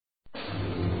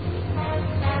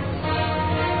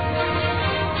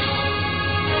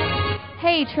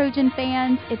Hey, Trojan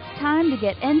fans, it's time to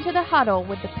get into the huddle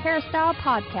with the Peristyle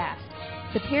Podcast.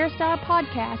 The Peristyle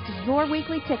Podcast is your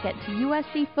weekly ticket to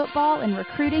USC football and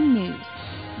recruiting news.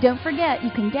 Don't forget you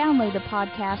can download the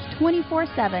podcast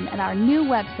 24/7 at our new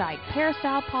website,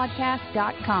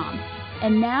 peristylepodcast.com.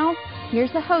 And now,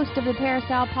 here's the host of the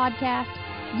Peristyle Podcast,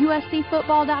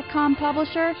 USCfootball.com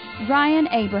publisher, Ryan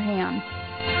Abraham.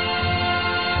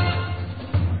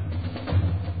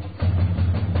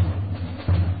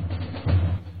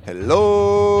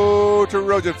 Hello,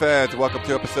 Trojan fans. Welcome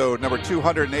to episode number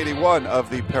 281 of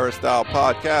the Peristyle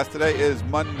Podcast. Today is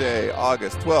Monday,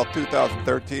 August 12th,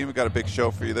 2013. We've got a big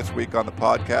show for you this week on the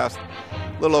podcast.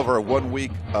 A little over 1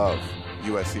 week of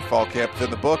USC fall camp in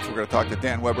the books. We're going to talk to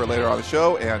Dan Weber later on the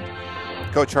show and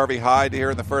Coach Harvey Hyde here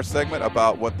in the first segment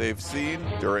about what they've seen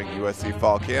during USC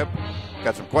fall camp.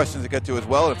 Got some questions to get to as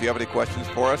well. And if you have any questions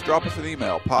for us, drop us an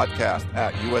email,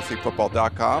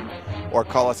 podcast@uscfootball.com, or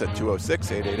call us at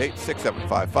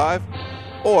 206-888-6755,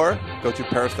 or go to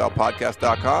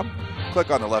peristylepodcast.com, click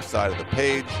on the left side of the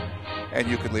page, and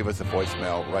you can leave us a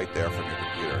voicemail right there from your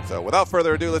computer. So without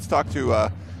further ado, let's talk to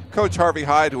Coach Harvey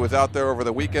Hyde, who was out there over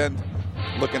the weekend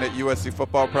looking at USC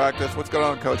football practice. What's going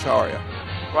on, Coach? How are you?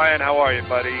 Ryan, how are you,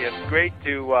 buddy? It's great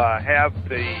to have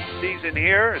the season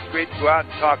here. It's great to go out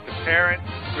and talk to parents.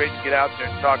 It's great to get out there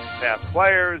and talk to past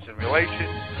players and the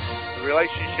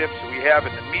relationships that we have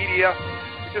in the media.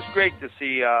 It's just great to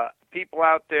see people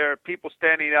out there, people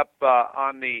standing up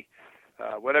on the,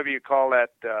 whatever you call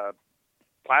that,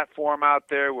 platform out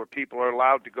there where people are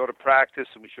allowed to go to practice,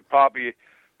 and we should probably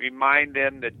remind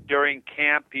them that during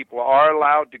camp people are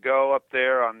allowed to go up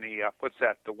there on the,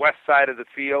 the west side of the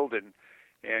field and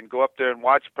go up there and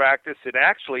watch practice. It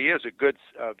actually is a good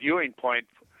viewing point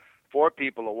for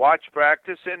people to watch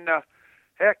practice. And,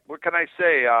 heck, what can I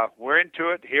say? We're into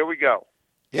it. Here we go.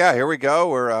 Yeah, here we go.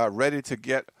 We're ready to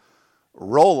get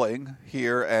rolling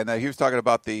here. And he was talking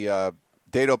about the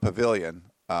Dado Pavilion.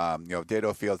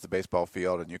 Dado Field's the baseball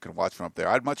field, and you can watch from up there.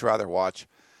 I'd much rather watch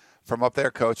from up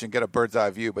there, Coach, and get a bird's eye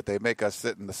view, but they make us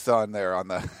sit in the sun there on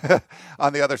the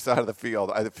on the other side of the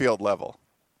field, at the field level.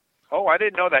 Oh, I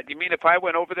didn't know that. You mean if I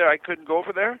went over there, I couldn't go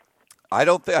over there? I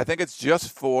think it's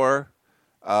just for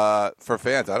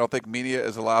fans. I don't think media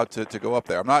is allowed to go up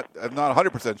there. I'm not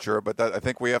 100% sure, but I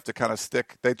think we have to kind of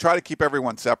stick. They try to keep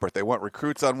everyone separate. They want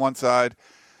recruits on one side,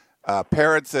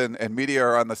 parents and media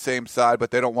are on the same side,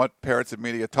 but they don't want parents and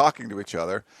media talking to each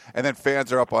other. And then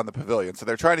fans are up on the pavilion, so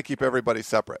they're trying to keep everybody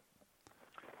separate.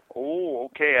 Oh,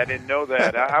 okay. I didn't know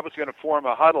that. I was going to form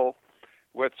a huddle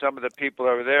with some of the people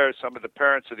over there, some of the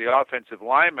parents of the offensive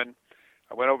linemen.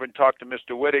 I went over and talked to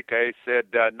Mr. Whittick. I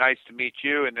said, nice to meet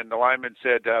you. And then the lineman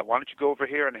said, why don't you go over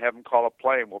here and have him call a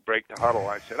play and we'll break the huddle.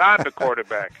 I said, I'm the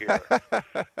quarterback here.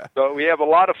 So we have a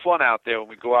lot of fun out there when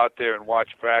we go out there and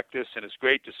watch practice. And it's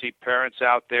great to see parents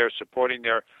out there supporting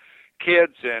their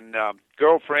kids and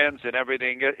girlfriends and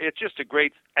everything. It's just a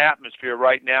great atmosphere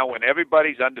right now when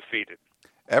everybody's undefeated.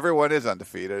 Everyone is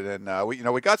undefeated, and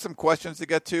we got some questions to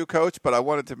get to, Coach. But I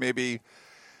wanted to maybe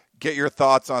get your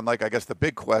thoughts on, the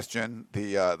big question,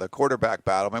 the quarterback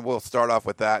battle. And we'll start off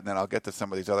with that, and then I'll get to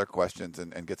some of these other questions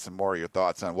and get some more of your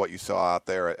thoughts on what you saw out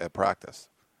there at practice.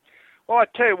 Well, I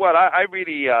tell you what, I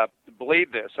really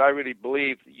believe this. I really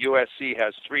believe USC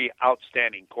has three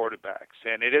outstanding quarterbacks,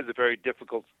 and it is a very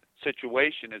difficult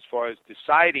situation as far as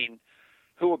deciding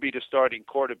who will be the starting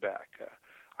quarterback.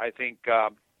 I think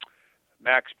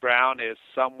Max Brown is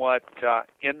somewhat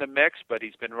in the mix, but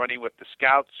he's been running with the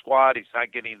scout squad. He's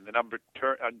not getting the number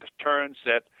turns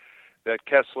that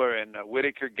Kessler and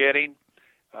Whittick are getting.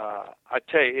 I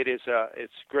tell you,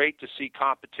 it's great to see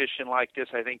competition like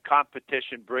this. I think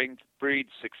competition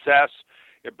breeds success.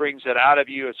 It brings it out of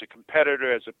you as a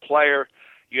competitor, as a player.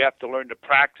 You have to learn to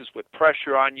practice with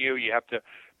pressure on you. You have to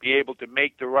be able to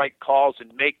make the right calls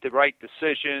and make the right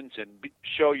decisions and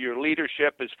show your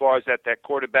leadership as far as at that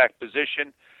quarterback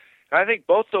position. And I think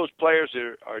both those players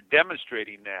are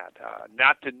demonstrating that.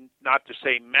 Not to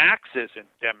say Max isn't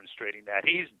demonstrating that.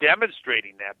 He's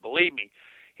demonstrating that. Believe me,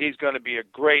 he's going to be a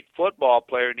great football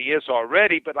player, and he is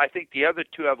already. But I think the other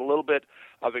two have a little bit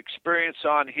of experience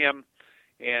on him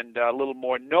and a little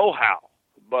more know-how.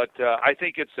 But I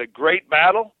think it's a great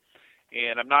battle.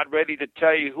 And I'm not ready to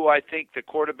tell you who I think the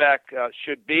quarterback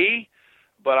should be,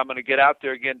 but I'm going to get out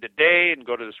there again today and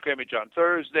go to the scrimmage on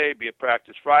Thursday, be at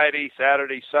practice Friday,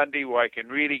 Saturday, Sunday, where I can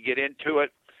really get into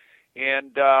it.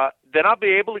 And then I'll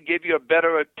be able to give you a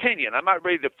better opinion. I'm not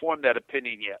ready to form that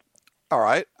opinion yet. All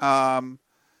right. How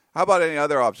about any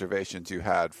other observations you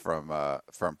had from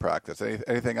practice?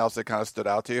 Anything else that kind of stood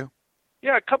out to you?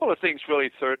 Yeah, a couple of things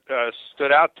really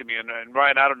stood out to me. And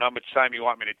Ryan, I don't know how much time you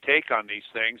want me to take on these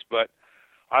things, but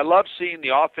I love seeing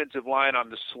the offensive line on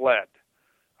the sled.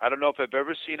 I don't know if I've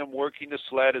ever seen them working the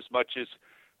sled as much as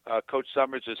Coach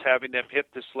Summers is having them hit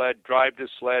the sled, drive the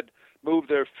sled, move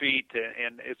their feet,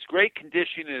 and it's great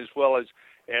conditioning as well as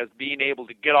being able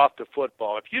to get off the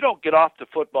football. If you don't get off the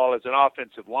football as an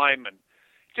offensive lineman,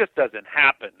 it just doesn't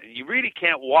happen. And you really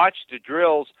can't watch the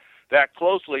drills that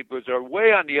closely because they're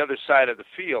way on the other side of the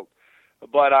field.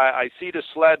 But I see the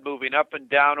sled moving up and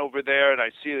down over there, and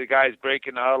I see the guys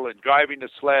breaking the huddle and driving the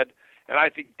sled, and I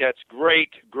think that's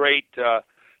great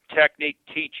technique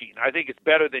teaching. I think it's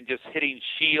better than just hitting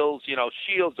shields.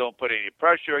 Shields don't put any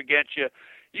pressure against you.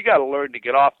 You got to learn to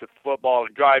get off the football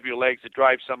and drive your legs to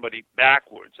drive somebody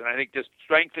backwards, and I think this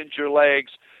strengthens your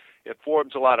legs. It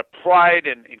forms a lot of pride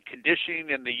and conditioning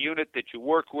in the unit that you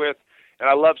work with, and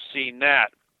I love seeing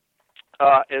that.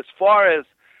 As far as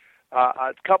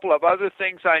a couple of other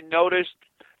things I noticed,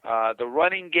 the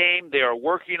running game, they are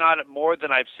working on it more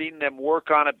than I've seen them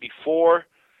work on it before.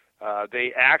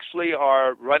 They actually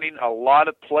are running a lot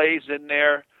of plays in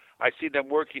there. I see them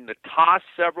working the toss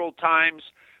several times.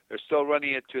 They're still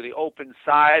running it to the open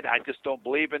side. I just don't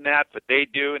believe in that, but they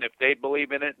do, and if they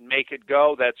believe in it and make it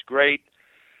go, that's great.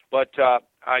 But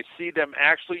I see them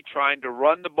actually trying to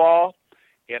run the ball,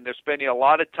 and they're spending a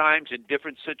lot of times in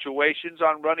different situations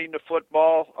on running the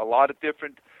football. A lot of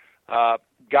different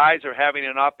guys are having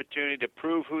an opportunity to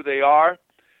prove who they are,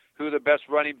 who the best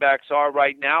running backs are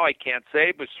right now. I can't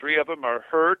say, but 3 of them are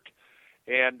hurt.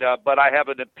 And but I have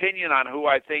an opinion on who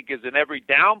I think is an every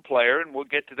down player, and we'll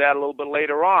get to that a little bit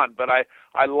later on. But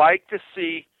I like to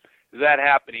see that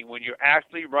happening when you're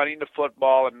actually running the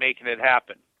football and making it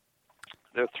happen.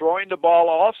 They're throwing the ball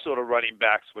also to running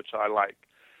backs, which I like.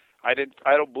 I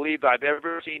don't believe I've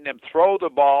ever seen them throw the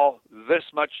ball this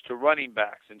much to running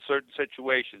backs in certain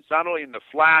situations, not only in the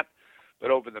flat,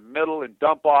 but over the middle and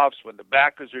dump-offs when the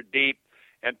backers are deep,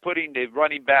 and putting the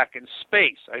running back in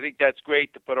space. I think that's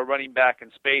great to put a running back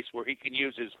in space where he can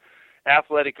use his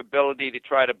athletic ability to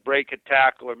try to break a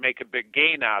tackle or make a big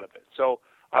gain out of it. So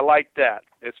I like that.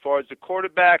 As far as the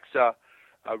quarterbacks,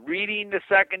 reading the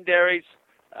secondaries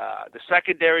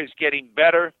is getting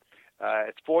better.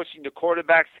 It's forcing the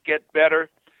quarterbacks to get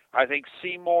better. I think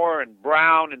Seymour and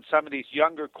Brown and some of these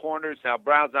younger corners, now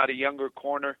Brown's not a younger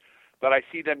corner, but I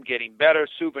see them getting better.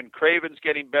 Subin Craven's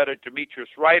getting better. Demetrius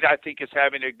Wright, I think, is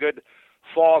having a good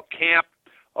fall camp.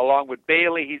 Along with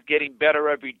Bailey, he's getting better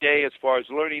every day as far as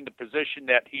learning the position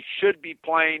that he should be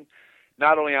playing,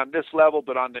 not only on this level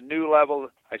but on the new level.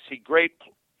 I see great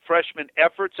freshman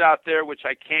efforts out there, which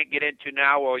I can't get into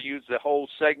now. I'll use the whole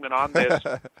segment on this.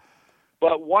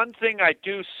 But one thing I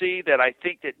do see that I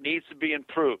think that needs to be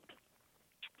improved.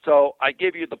 So I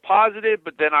give you the positive,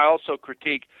 but then I also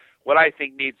critique what I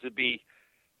think needs to be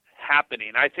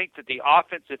happening. I think that the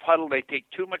offensive huddle, they take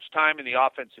too much time in the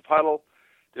offensive huddle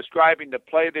describing the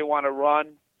play they want to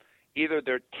run. Either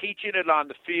they're teaching it on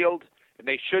the field, and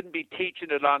they shouldn't be teaching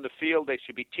it on the field. They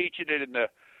should be teaching it in the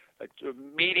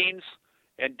meetings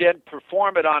and then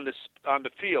perform it on the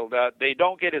field. They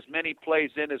don't get as many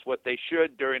plays in as what they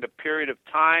should during a period of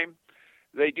time.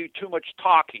 They do too much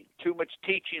talking, too much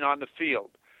teaching on the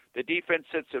field. The defense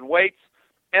sits and waits,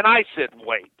 and I sit and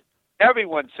wait.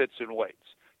 Everyone sits and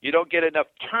waits. You don't get enough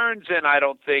turns in, I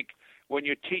don't think, when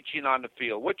you're teaching on the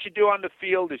field. What you do on the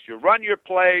field is you run your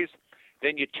plays,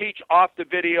 then you teach off the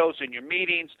videos in your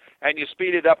meetings, and you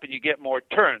speed it up and you get more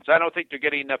turns. I don't think they're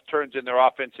getting enough turns in their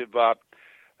offensive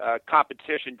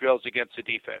competition drills against the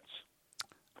defense.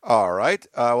 All right.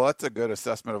 Well, that's a good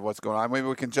assessment of what's going on. Maybe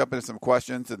we can jump into some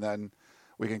questions, and then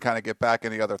we can kind of get back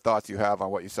any other thoughts you have on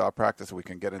what you saw at practice. We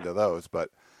can get into those. But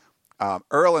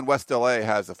Earl in West LA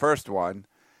has the first one,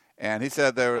 and he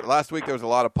said last week there was a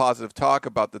lot of positive talk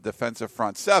about the defensive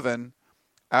front seven.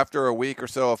 After a week or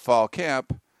so of fall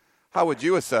camp, how would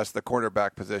you assess the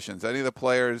cornerback positions? Any of the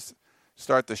players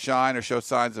start to shine or show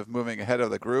signs of moving ahead of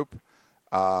the group?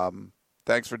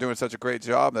 Thanks for doing such a great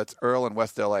job. That's Earl in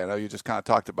West LA. I know you just kind of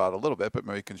talked about it a little bit, but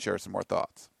maybe you can share some more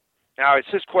thoughts. Now, is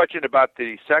this question about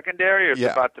the secondary or is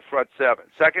it about the front seven?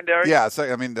 Secondary? Yeah,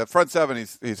 so, I mean, the front seven,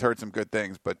 he's heard some good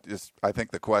things, but I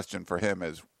think the question for him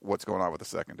is what's going on with the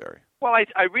secondary. Well,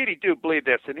 I really do believe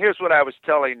this, and here's what I was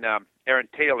telling Aaron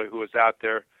Taylor, who was out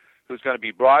there, who's going to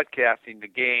be broadcasting the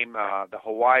game, the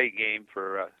Hawaii game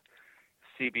for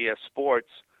CBS Sports.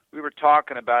 We were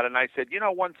talking about it, and I said,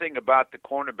 one thing about the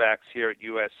cornerbacks here at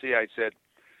USC, I said,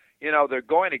 they're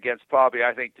going against probably,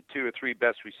 I think, the 2 or 3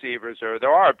 best receivers, or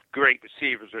there are great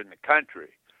receivers in the country.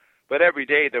 But every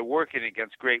day they're working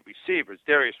against great receivers.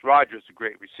 Darius Rogers is a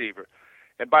great receiver.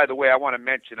 And by the way, I want to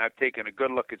mention I've taken a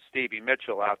good look at Stevie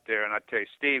Mitchell out there, and I tell you,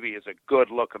 Stevie is a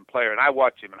good-looking player. And I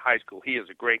watched him in high school. He is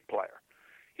a great player.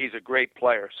 he's a great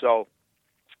player. So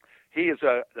he is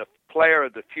the player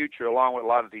of the future along with a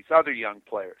lot of these other young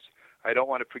players. I don't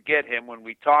want to forget him when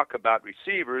we talk about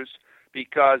receivers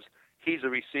because he's a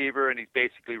receiver and he's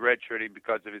basically redshirting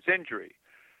because of his injury.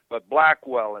 But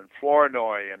Blackwell and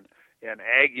Flournoy and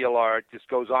Aguilar, it just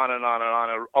goes on and on and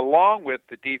on, along with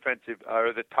the defensive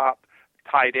or the top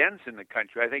tight ends in the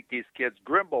country. I think these kids,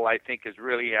 Grimble, I think, is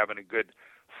really having a good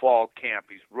fall camp.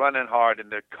 He's running hard,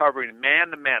 and they're covering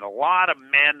man-to-man, a lot of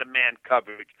man-to-man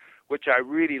coverage, which I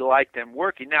really like them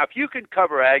working. Now, if you can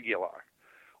cover Aguilar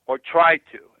or try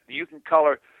to, you can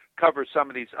cover some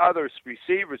of these other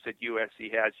receivers that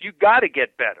USC has, you got to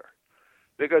get better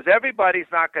because everybody's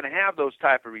not going to have those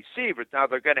type of receivers. Now,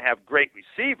 they're going to have great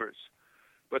receivers,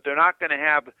 but they're not going to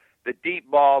have the deep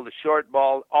ball, the short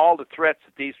ball, all the threats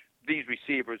that these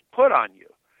receivers put on you.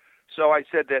 So I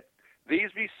said that these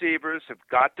receivers have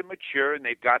got to mature, and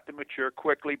they've got to mature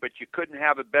quickly, but you couldn't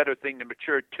have a better thing to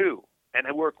mature to and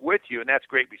work with you, and that's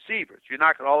great receivers. You're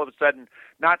not going to all of a sudden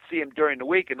not see them during the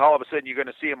week, and all of a sudden you're going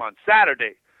to see them on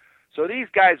Saturday. So these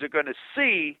guys are going to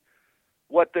see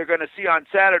what they're going to see on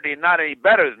Saturday and not any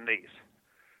better than these.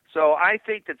 So I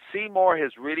think that Seymour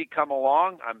has really come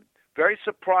along. I'm very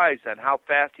surprised at how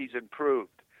fast he's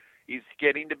improved. He's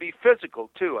getting to be physical,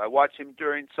 too. I watch him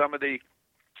during some of the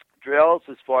drills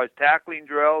as far as tackling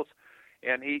drills,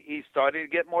 and he's starting to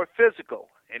get more physical,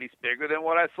 and he's bigger than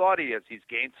what I thought he is. He's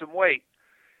gained some weight.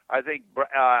 I think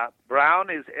Brown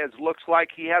looks like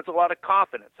he has a lot of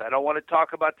confidence. I don't want to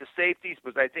talk about the safeties,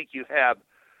 but I think you have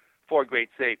 4 great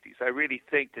safeties. I really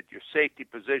think that your safety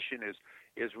position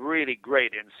is really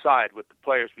great inside with the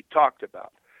players we talked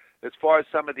about. As far as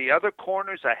some of the other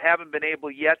corners, I haven't been able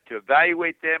yet to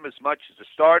evaluate them as much as the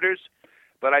starters,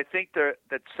 but I think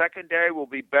that secondary will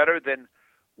be better than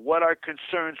what our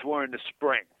concerns were in the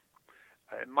spring.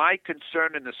 My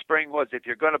concern in the spring was if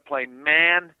you're going to play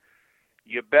man,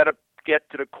 you better get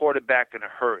to the quarterback in a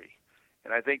hurry.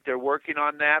 And I think they're working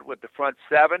on that with the front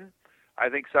 7. I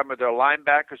think some of their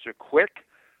linebackers are quick.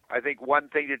 I think one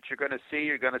thing that you're going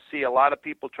to see a lot of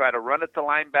people try to run at the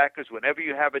linebackers. Whenever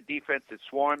you have a defense that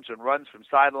swarms and runs from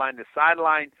sideline to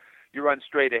sideline, you run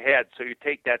straight ahead. So you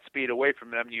take that speed away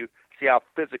from them. You see how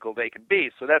physical they can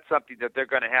be. So that's something that they're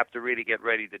going to have to really get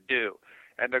ready to do.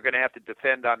 And they're going to have to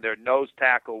defend on their nose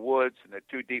tackle, Woods, and their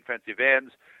 2 defensive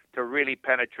ends to really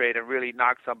penetrate and really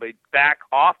knock somebody back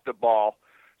off the ball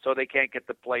so they can't get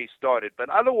the play started. But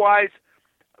otherwise,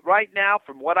 right now,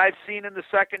 from what I've seen in the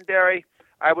secondary,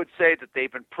 I would say that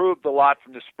they've improved a lot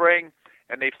from the spring,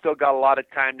 and they've still got a lot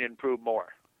of time to improve more.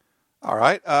 All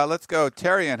right, let's go.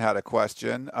 Terrian had a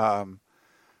question.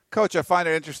 Coach, I find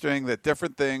it interesting that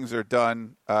different things are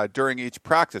done during each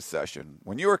practice session.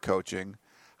 When you were coaching,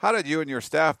 how did you and your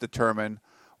staff determine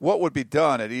what would be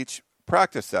done at each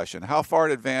practice session? How far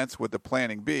in advance would the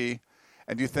planning be?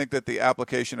 And do you think that the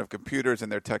application of computers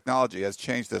and their technology has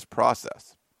changed this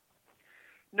process?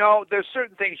 No, there's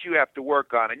certain things you have to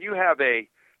work on, and you have a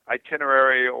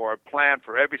itinerary or a plan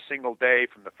for every single day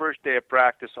from the first day of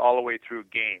practice all the way through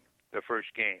the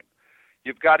first game.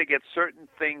 You've got to get certain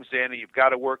things in, and you've got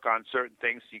to work on certain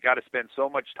things. You got to spend so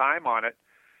much time on it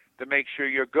to make sure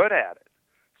you're good at it.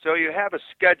 So you have a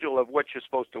schedule of what you're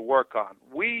supposed to work on.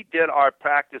 We did our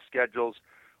practice schedules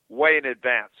way in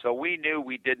advance, so we knew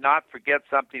we did not forget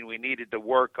something we needed to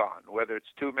work on, whether it's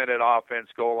 2-minute offense,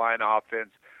 goal line offense,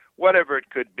 whatever it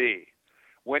could be,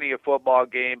 winning a football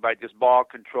game by just ball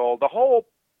control. The whole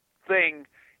thing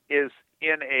is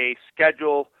in a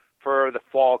schedule for the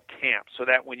fall camp so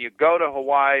that when you go to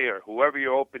Hawaii or whoever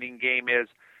your opening game is,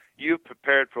 you've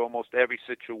prepared for almost every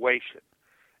situation,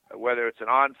 whether it's an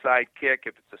onside kick,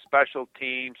 if it's a special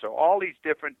team. So all these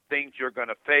different things you're going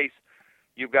to face,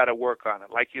 you've got to work on it.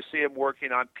 Like you see them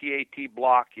working on PAT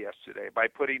block yesterday by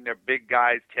putting their big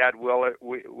guys, Chad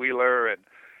Wheeler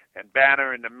and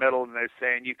Banner in the middle, and they're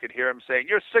saying, you could hear him saying,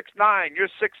 you're 6'9", you're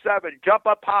 6'7", jump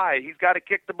up high. He's got to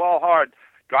kick the ball hard.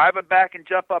 Drive him back and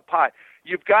jump up high.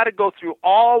 You've got to go through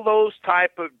all those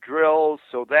type of drills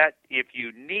so that if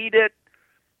you need it,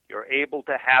 you're able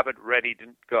to have it ready to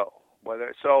go.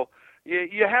 So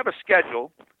you have a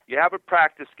schedule. You have a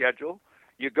practice schedule.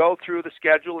 You go through the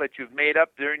schedule that you've made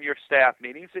up during your staff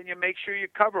meetings, and you make sure you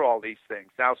cover all these things.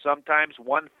 Now, sometimes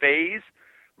one phase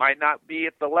might not be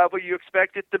at the level you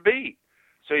expect it to be.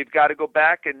 So you've got to go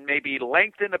back and maybe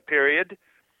lengthen a period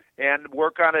and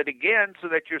work on it again so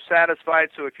that you're satisfied.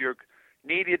 So if you're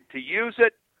needed to use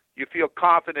it, you feel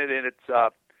confident in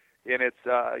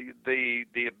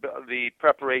the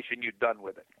preparation you've done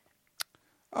with it.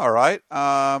 All right.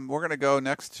 We're going to go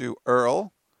next to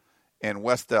Earl in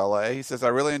West LA. He says, I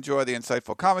really enjoy the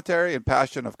insightful commentary and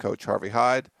passion of Coach Harvey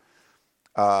Hyde.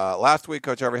 Last week,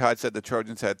 Coach Harvey Hyde said the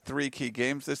Trojans had 3 key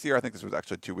games this year. I think this was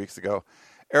actually 2 weeks ago.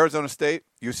 Arizona State,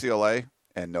 UCLA,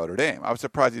 and Notre Dame. I was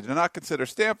surprised he did not consider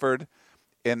Stanford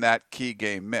in that key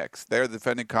game mix. They're the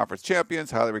defending conference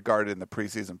champions, highly regarded in the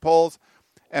preseason polls,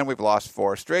 and we've lost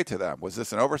 4 straight to them. Was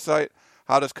this an oversight?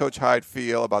 How does Coach Hyde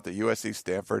feel about the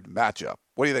USC-Stanford matchup?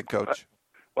 What do you think, Coach?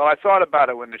 Well, I thought about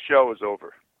it when the show was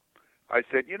over. I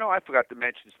said, I forgot to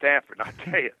mention Stanford. And I'll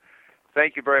tell you,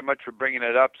 thank you very much for bringing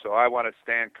it up, so I want to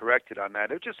stand corrected on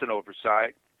that. It was just an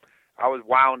oversight. I was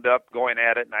wound up going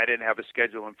at it, and I didn't have a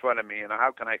schedule in front of me. And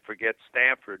how can I forget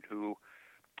Stanford, who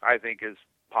I think is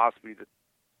possibly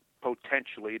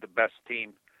potentially the best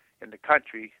team in the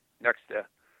country next to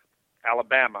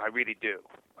Alabama? I really do.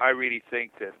 I really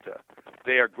think that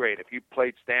they are great. If you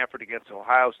played Stanford against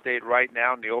Ohio State right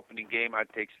now in the opening game, I'd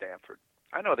take Stanford.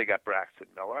 I know they got Braxton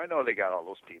Miller. I know they got all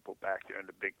those people back there in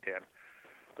the Big Ten.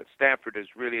 But Stanford is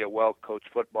really a well-coached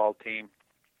football team.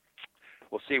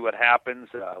 We'll see what happens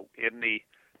in the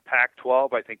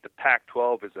Pac-12. I think the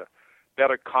Pac-12 is a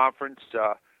better conference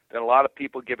than a lot of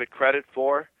people give it credit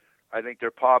for. I think they're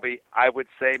probably, I would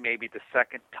say, maybe the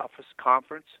second toughest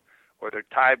conference, or they're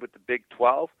tied with the Big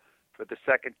 12 for the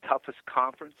second toughest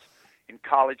conference in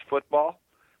college football.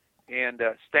 And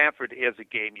Stanford is a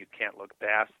game you can't look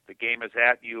past. The game is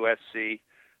at USC,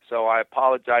 so I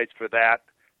apologize for that.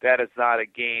 That is not a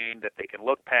game that they can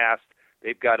look past.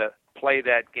 They've got to play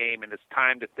that game, and it's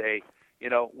time that they,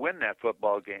 win that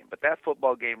football game. But that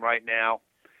football game right now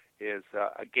is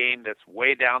a game that's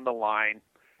way down the line.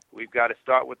 We've got to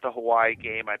start with the Hawaii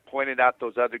game. I pointed out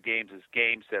those other games as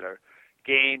games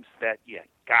that you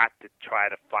got to try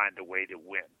to find a way to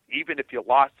win. Even if you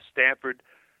lost to Stanford,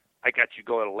 I got you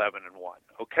go at 11-1.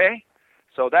 Okay?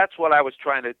 So that's what I was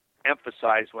trying to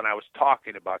emphasize when I was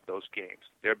talking about those games.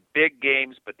 They're big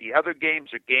games, but the other games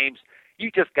are games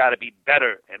you just got to be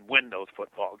better and win those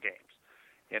football games,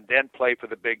 and then play for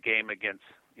the big game against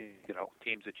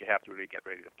teams that you have to really get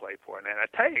ready to play for. And I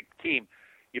tell you, team,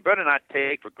 you better not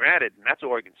take for granted, and that's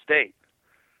Oregon State.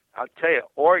 I'll tell you,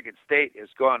 Oregon State is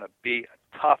going to be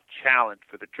a tough challenge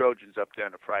for the Trojans up there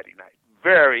on a Friday night.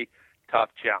 Very tough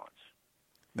challenge.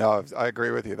 No, I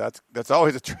agree with you. That's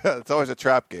always a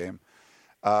trap game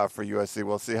for USC.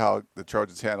 We'll see how the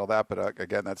Trojans handle that, but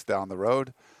again, that's down the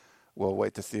road. We'll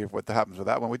wait to see what happens with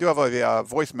that one. We do have a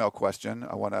voicemail question.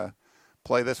 I want to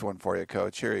play this one for you,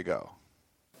 Coach. Here you go.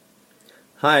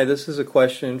 Hi, this is a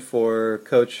question for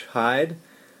Coach Hyde.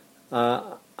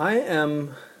 I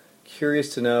am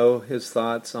curious to know his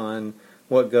thoughts on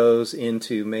what goes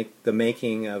into the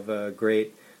making of a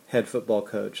great head football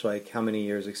coach, like how many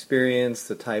years experience,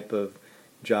 the type of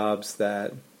jobs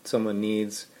that someone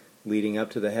needs leading up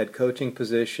to the head coaching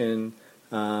position,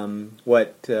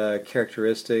 what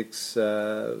characteristics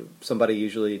somebody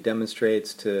usually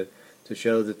demonstrates to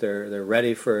show that they're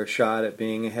ready for a shot at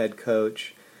being a head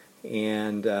coach,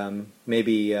 and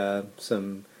maybe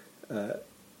some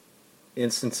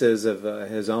instances of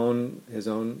his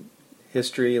own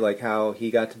history, like how he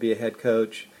got to be a head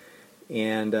coach,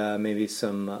 and maybe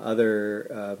some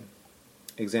other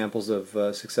examples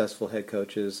of successful head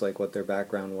coaches, like what their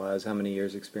background was, how many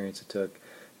years experience it took,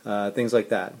 things like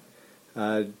that.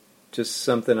 Just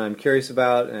something I'm curious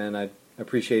about, and I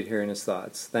appreciate hearing his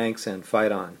thoughts. Thanks, and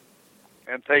fight on.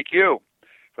 And thank you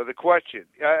for the question.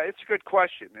 It's a good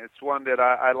question. It's one that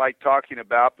I like talking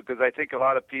about, because I think a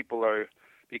lot of people are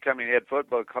becoming head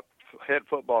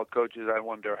football coaches. I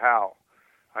wonder how.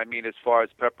 I mean, as far as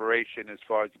preparation, as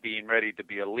far as being ready to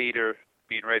be a leader,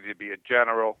 being ready to be a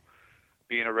general,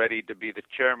 being ready to be the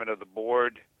chairman of the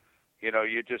board.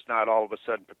 You're just not all of a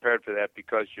sudden prepared for that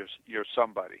because you're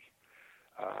somebody.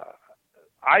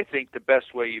 I think the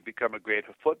best way you become a great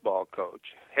football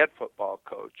coach, head football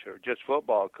coach, or just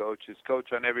football coach, is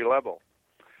coach on every level.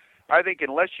 I think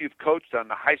unless you've coached on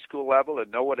the high school level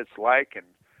and know what it's like and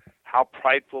how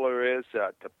prideful it is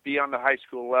to be on the high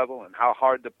school level and how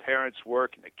hard the parents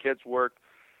work and the kids work,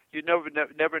 you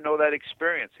never know that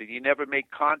experience, and you never make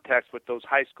contacts with those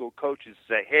high school coaches and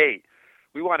say, hey,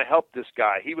 we want to help this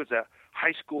guy. He was a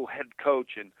high school head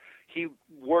coach, and he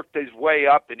worked his way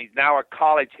up, and he's now a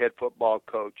college head football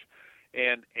coach,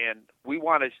 and we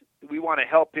want to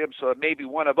help him so that maybe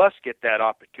one of us get that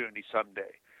opportunity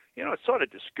someday. It's sort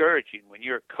of discouraging when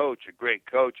you're a coach, a great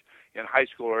coach in high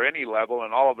school or any level,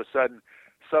 and all of a sudden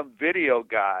some video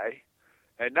guy,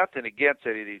 and nothing against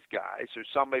any of these guys, or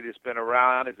somebody that's been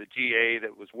around as a GA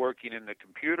that was working in the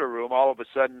computer room, all of a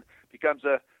sudden becomes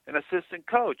an assistant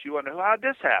coach. You wonder, how did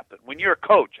this happen? When you're a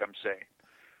coach, I'm saying.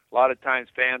 A lot of times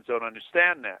fans don't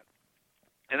understand that.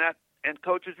 And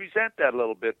coaches resent that a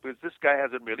little bit, because this guy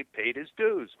hasn't really paid his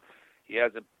dues. He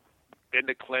hasn't been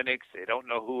to clinics. They don't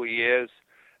know who he is.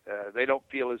 They don't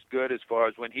feel as good as far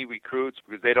as when he recruits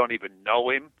because they don't even know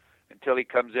him until he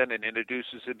comes in and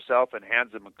introduces himself and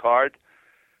hands them a card.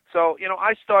 So,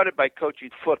 I started by coaching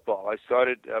football. I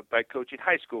started by coaching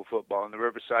high school football in the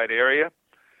Riverside area.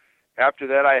 After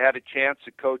that, I had a chance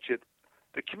to coach at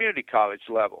the community college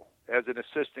level as an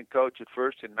assistant coach at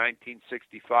first in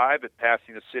 1965 at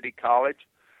Pasadena City College.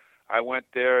 I went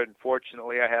there, and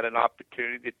fortunately, I had an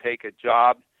opportunity to take a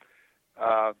job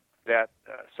that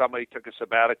somebody took a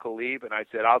sabbatical leave, and I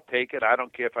said, I'll take it. I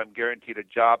don't care if I'm guaranteed a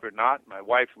job or not. My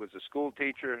wife was a school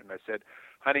teacher, and I said,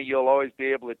 honey, you'll always be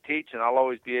able to teach, and I'll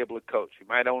always be able to coach. You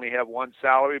might only have one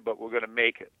salary, but we're going to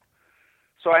make it.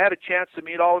 So I had a chance to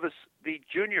meet all of the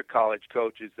junior college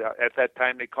coaches. At that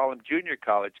time, they call them junior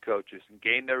college coaches, and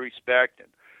gain their respect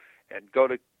and go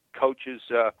to coaches'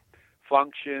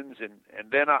 functions.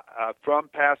 And then from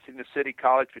Pasadena City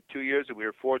College for 2 years, and we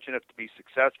were fortunate to be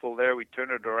successful there. We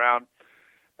turned it around.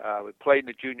 We played in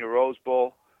the Junior Rose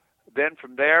Bowl. Then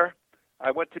from there, I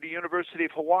went to the University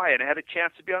of Hawaii, and I had a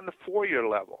chance to be on the 4-year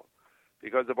level.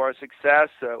 Because of our success,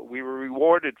 we were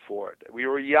rewarded for it. We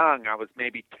were young. I was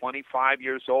maybe 25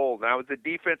 years old, and I was the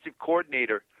defensive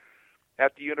coordinator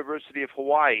at the University of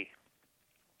Hawaii.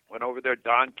 Went over there.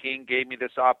 Don King gave me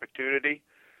this opportunity.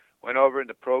 Went over, and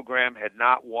the program had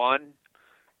not won,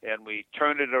 and we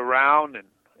turned it around and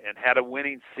had a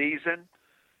winning season.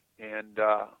 And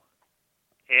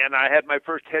I had my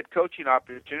first head coaching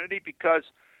opportunity because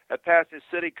at Pasadena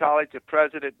City College, the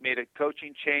president made a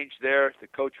coaching change there. The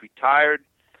coach retired,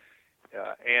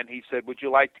 and he said, would you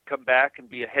like to come back and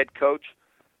be a head coach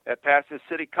at Pasadena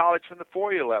City College from the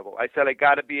 4-year level? I said, I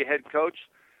got to be a head coach.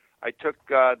 I took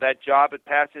that job at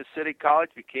Pasadena City College,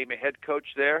 became a head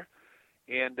coach there,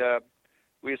 and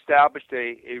we established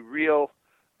a real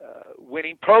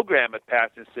winning program at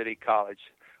Pasadena City College.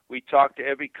 We talked to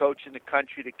every coach in the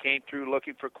country that came through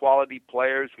looking for quality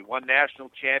players. We won national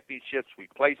championships. We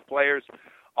placed players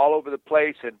all over the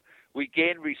place, and we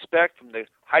gained respect from the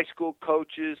high school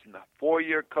coaches and the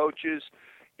 4-year coaches.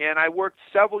 And I worked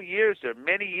several years there,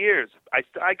 many years.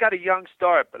 I got a young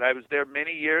start, but I was there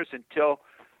many years until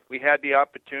we had the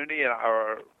opportunity,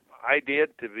 or I did,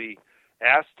 to be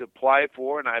asked to apply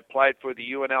for, and I applied for the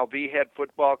UNLV head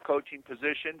football coaching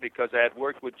position because I had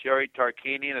worked with Jerry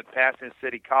Tarkanian at Pasadena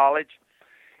City College,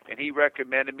 and he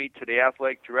recommended me to the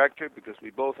athletic director because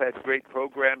we both had great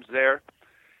programs there.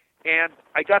 And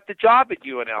I got the job at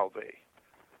UNLV.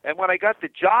 And when I got the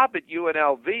job at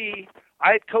UNLV,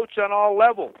 I had coached on all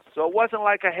levels, so it wasn't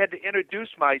like I had to introduce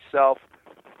myself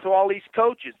to all these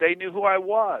coaches. They knew who I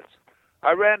was.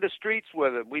 I ran the streets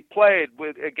with them. We played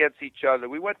against each other.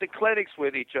 We went to clinics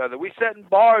with each other. We sat in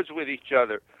bars with each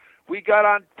other. We got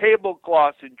on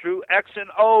tablecloths and drew X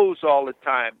and O's all the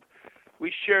time.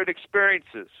 We shared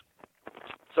experiences.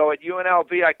 So at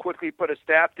UNLV, I quickly put a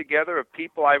staff together of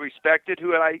people I respected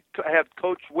who I have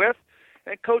coached with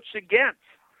and coached against.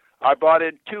 I brought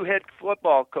in 2 head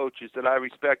football coaches that I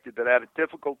respected that had a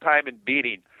difficult time in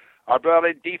beating. I brought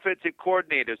in defensive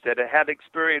coordinators that had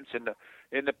experience in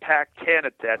the Pac-10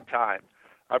 at that time.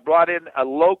 I brought in a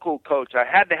local coach. I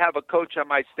had to have a coach on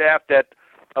my staff that,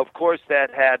 of course, that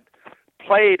had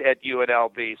played at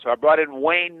UNLV. So I brought in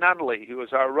Wayne Nunley, who was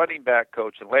our running back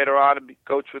coach, and later on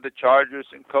coach for the Chargers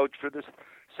and coach for the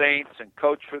Saints and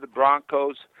coach for the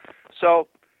Broncos. So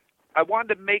I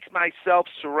wanted to make myself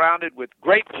surrounded with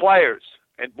great players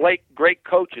and great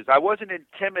coaches. I wasn't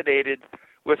intimidated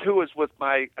with who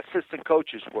my assistant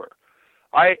coaches were.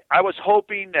 I was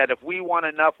hoping that if we won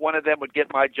enough, one of them would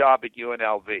get my job at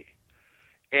UNLV.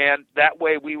 And that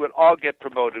way we would all get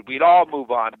promoted. We'd all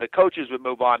move on. The coaches would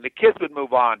move on. The kids would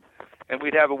move on. And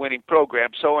we'd have a winning program.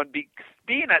 So in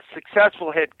being a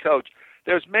successful head coach,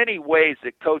 there's many ways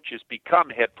that coaches become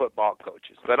head football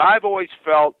coaches. But I've always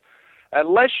felt,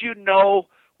 unless you know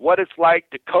what it's like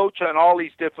to coach on all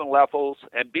these different levels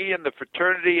and be in the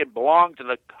fraternity and belong to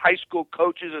the High School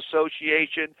Coaches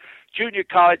Association, Junior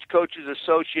College Coaches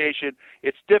Association,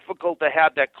 it's difficult to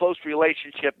have that close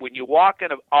relationship when you walk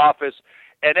in an office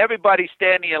and everybody's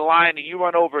standing in line and you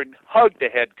run over and hug the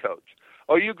head coach.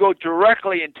 Or you go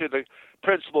directly into the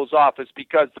principal's office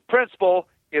because the principal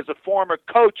is a former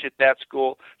coach at that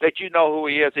school that you know who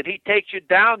he is, and he takes you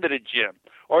down to the gym.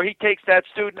 Or he takes that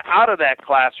student out of that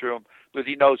classroom because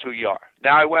he knows who you are.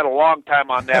 Now, I went a long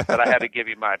time on that, but I had to give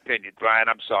you my opinion. Brian,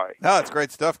 I'm sorry. No, it's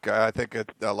great stuff, Guy. I think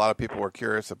a lot of people were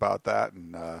curious about that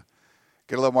and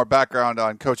get a little more background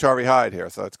on Coach Harvey Hyde here,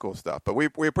 so that's cool stuff. But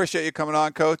we appreciate you coming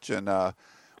on, Coach, and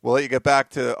we'll let you get back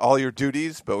to all your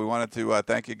duties, but we wanted to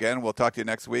thank you again. We'll talk to you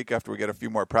next week after we get a few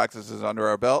more practices under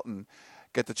our belt and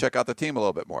get to check out the team a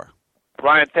little bit more.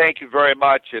 Ryan, thank you very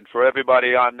much. And for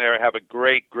everybody on there, have a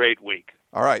great, great week.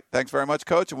 All right. Thanks very much,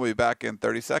 Coach. And we'll be back in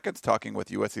 30 seconds talking with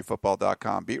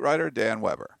USCFootball.com beat writer Dan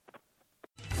Weber.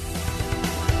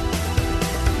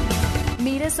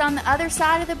 Meet us on the other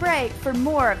side of the break for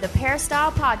more of the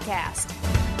Peristyle Podcast.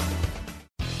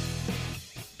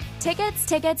 Tickets,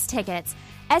 tickets, tickets.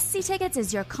 SC Tickets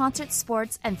is your concert,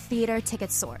 sports, and theater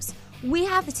ticket source. We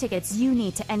have the tickets you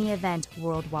need to any event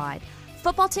worldwide.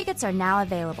 Football tickets are now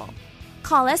available.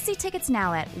 Call SC Tickets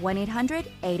now at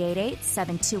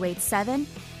 1-800-888-7287,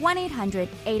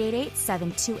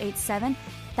 1-800-888-7287.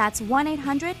 That's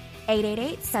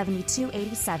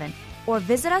 1-800-888-7287. Or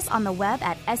visit us on the web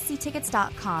at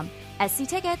sctickets.com. SC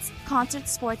Tickets, concert,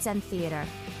 sports, and theater.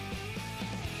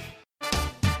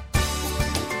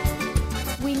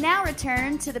 We now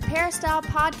return to the Peristyle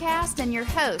Podcast and your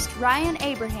host, Ryan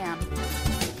Abraham.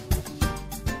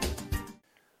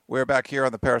 We're back here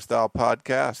on the Peristyle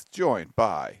Podcast, joined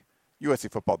by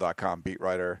USCFootball.com beat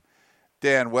writer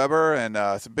Dan Weber. And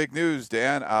some big news,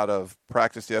 Dan, out of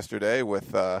practice yesterday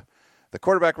with the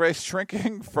quarterback race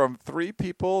shrinking from 3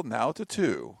 people now to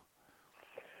 2.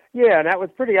 Yeah, and that was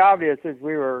pretty obvious as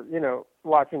we were,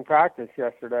 watching practice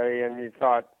yesterday, and you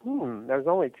thought, there's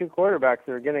only 2 quarterbacks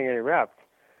that are getting any reps.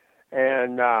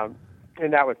 And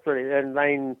that was pretty, and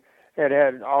Lane had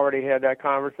already had that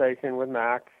conversation with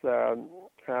Max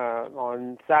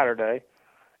on Saturday,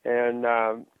 and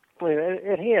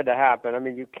it had to happen. I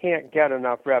mean, you can't get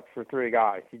enough reps for 3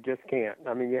 guys. You just can't.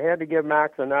 I mean, you had to give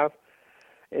Max enough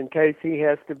in case he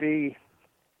has to be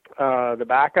the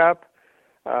backup.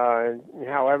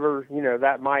 However,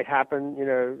 that might happen,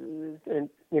 to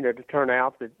turn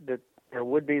out that there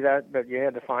would be that, but you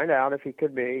had to find out if he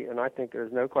could be, and I think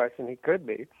there's no question he could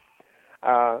be.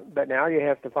 But now you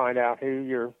have to find out who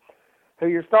your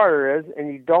starter is,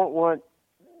 and you don't want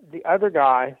the other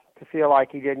guy to feel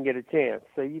like he didn't get a chance.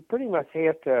 So you pretty much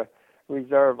have to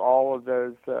reserve all of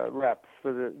those reps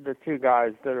for the 2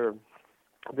 guys that are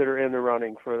in the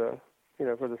running for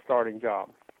the starting job.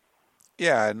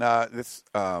 Yeah, and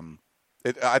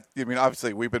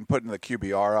obviously we've been putting the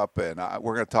QBR up, and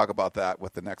we're going to talk about that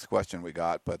with the next question we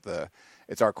got. But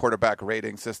it's our quarterback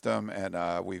rating system, and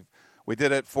we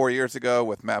did it 4 years ago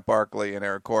with Matt Barkley and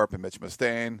Eric Korp and Mitch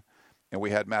Mustaine. And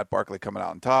we had Matt Barkley coming out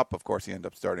on top. Of course, he ended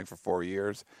up starting for 4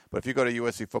 years. But if you go to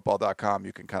USCFootball.com,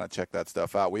 you can kind of check that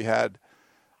stuff out. We had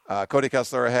Cody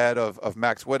Kessler ahead of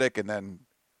Max Wittick, and then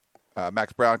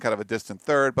Max Brown kind of a distant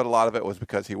third. But a lot of it was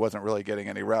because he wasn't really getting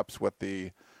any reps with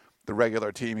the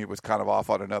regular team. He was kind of off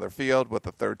on another field with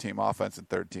the third-team offense and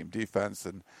third-team defense.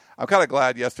 And I'm kind of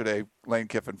glad yesterday Lane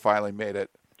Kiffin finally made it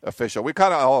official. We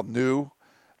kind of all knew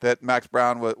that Max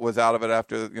Brown was out of it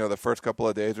after the first couple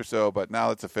of days or so, but now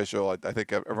it's official. I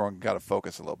think everyone got to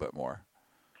focus a little bit more.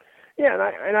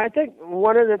 Yeah, and I think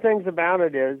one of the things about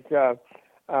it is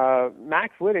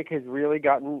Max Wittick has really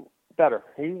gotten better.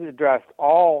 He's addressed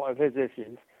all of his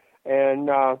issues, and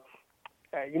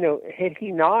had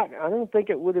he not, I don't think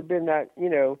it would have been that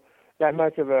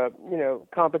much of a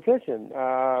competition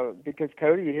because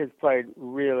Cody has played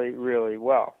really, really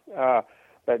well.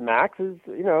 But Max is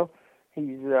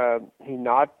he's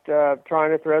not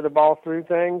trying to throw the ball through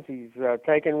things. He's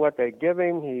taking what they give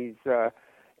him. He's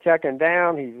checking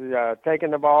down. He's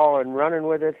taking the ball and running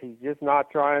with it. He's just not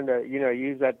trying to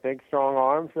use that big strong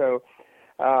arm. So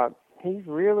he's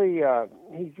really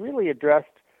addressed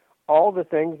all the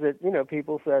things that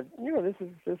people said this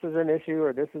is an issue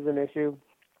or this is an issue,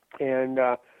 and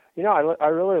I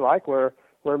really like where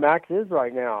Max is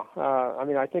right now.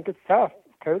 I think it's tough.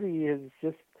 Cody has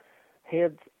just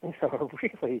had a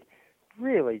really,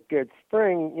 really good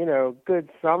spring, good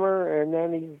summer, and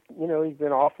then he's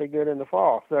been awfully good in the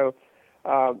fall. So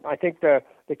I think the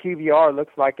QBR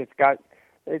looks like it's got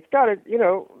it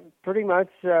pretty much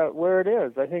where it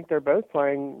is. I think they're both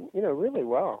playing really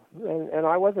well, and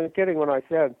I wasn't kidding when I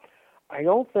said I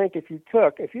don't think if you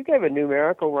gave a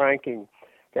numerical ranking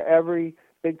to every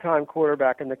big time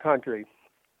quarterback in the country,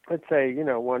 let's say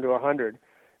 1 to 100,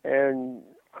 and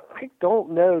I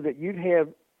don't know that you'd have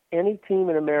any team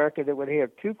in America that would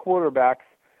have 2 quarterbacks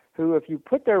who, if you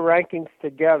put their rankings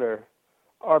together,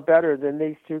 are better than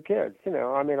these 2 kids.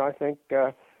 I think,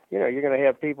 you're going to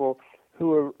have people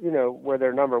who are, where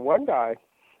their number 1 guy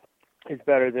is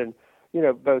better than,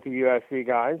 both the USC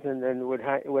guys and then would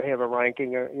have a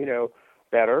ranking,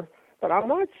 better. But I'm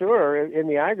not sure in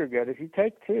the aggregate, if you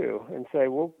take 2 and say,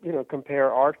 well,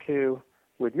 compare our 2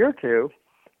 with your 2,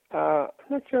 I'm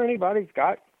not sure anybody's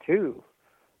got 2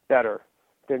 better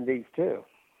than these 2.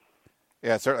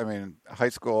 Yeah, certainly. High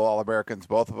school All-Americans,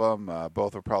 both of them.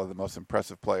 Both are probably the most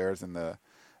impressive players in the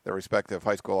their respective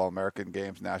high school All-American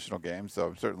games, national games.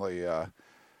 So certainly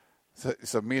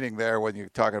some meaning there when you're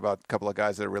talking about a couple of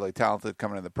guys that are really talented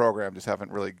coming in the program. Just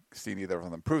haven't really seen either of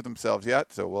them prove themselves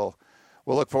yet. So we'll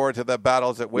look forward to the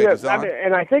battles that wages on.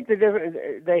 And I think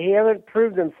they haven't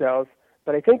proved themselves,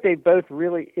 but I think they both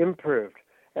really improved.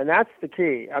 And that's the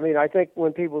key. I mean, I think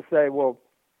when people say, well,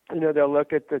 they'll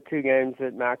look at the 2 games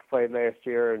that Max played last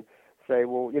year and say,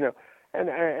 well,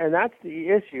 and that's the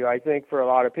issue, I think, for a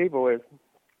lot of people is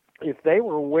if they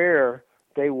were where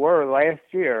they were last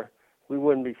year, we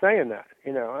wouldn't be saying that,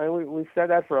 and we've said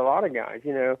that for a lot of guys,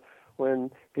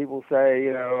 when people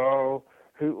say,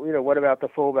 what about the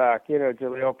fullback,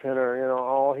 Jaleel Pinner,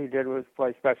 all he did was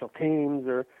play special teams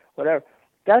or whatever.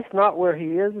 That's not where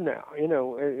he is now.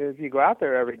 If you go out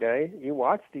there every day, you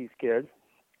watch these kids,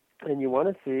 and you want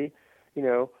to see,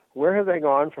 where have they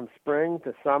gone from spring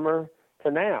to summer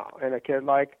to now? And a kid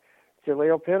like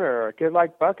Jaleel Pinner or a kid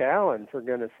like Buck Allen, for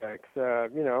goodness sakes, they're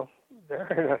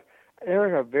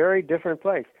in a very different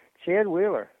place. Chad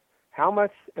Wheeler, how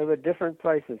much of a different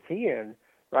place is he in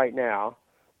right now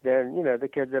than, the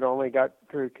kid that only got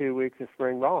through 2 weeks of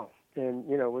spring ball and,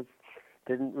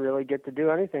 didn't really get to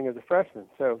do anything as a freshman.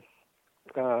 So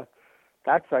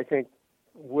that's, I think,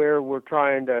 where we're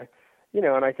trying to,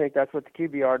 and I think that's what the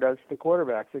QBR does to the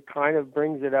quarterbacks. It kind of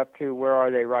brings it up to where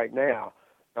are they right now,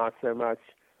 not so much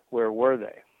where were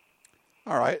they.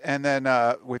 All right, and then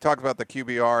we talked about the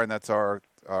QBR, and that's our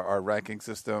ranking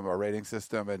system, our rating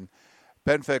system, and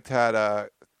Benfict had a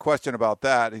question about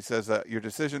that. He says your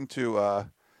decision to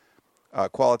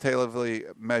qualitatively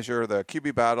measure the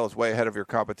QB battle is way ahead of your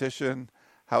competition.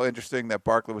 How interesting that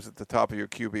Barkley was at the top of your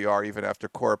QBR even after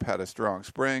Corp had a strong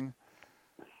spring.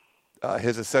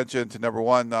 His ascension to number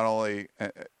 1 not only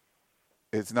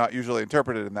is not usually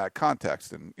interpreted in that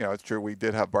context, and it's true we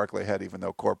did have Barkley ahead even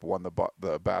though Corp won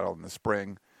the battle in the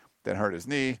spring, then hurt his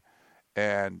knee,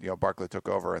 and Barkley took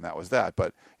over and that was that.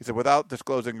 But he said without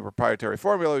disclosing a proprietary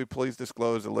formula, please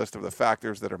disclose a list of the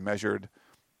factors that are measured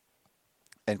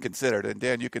and considered. And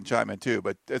Dan, you can chime in too,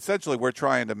 but essentially we're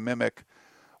trying to mimic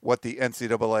what the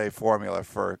NCAA formula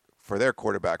for their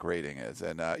quarterback rating is.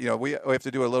 And, we have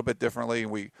to do it a little bit differently.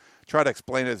 We try to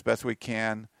explain it as best we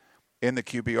can in the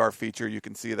QBR feature. You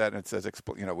can see that, and it says,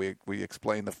 we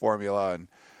explain the formula.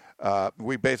 And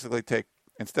we basically take,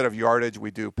 instead of yardage, we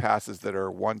do passes that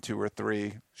are 1, 2, or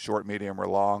 3, short, medium, or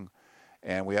long.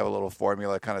 And we have a little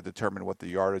formula kind of determine what the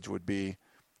yardage would be.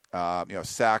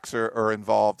 Sacks are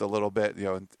involved a little bit.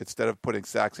 Instead of putting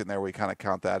sacks in there, we kind of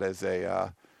count that as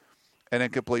an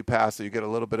incomplete pass, so you get a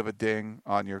little bit of a ding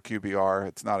on your QBR.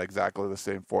 It's not exactly the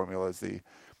same formula as the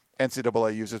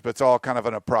NCAA uses, but it's all kind of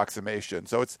an approximation.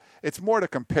 So it's more to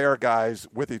compare guys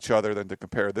with each other than to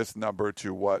compare this number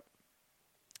to what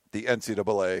the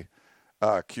NCAA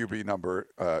QB number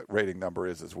rating number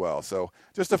is as well. So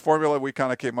just a formula we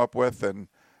kind of came up with, and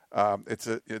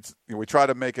we try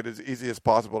to make it as easy as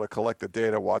possible to collect the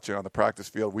data watching on the practice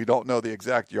field. We don't know the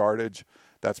exact yardage.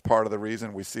 That's part of the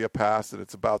reason we see a pass that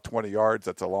it's about 20 yards.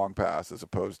 That's a long pass, as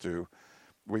opposed to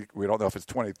we don't know if it's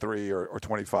 23 or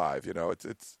 25.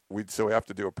 So we have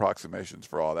to do approximations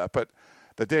for all that. But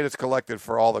the data's collected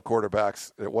for all the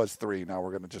quarterbacks. It was 3. Now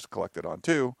we're going to just collect it on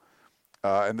 2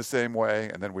 in the same way,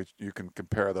 and then you can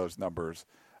compare those numbers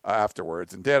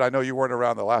afterwards. And Dan, I know you weren't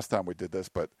around the last time we did this,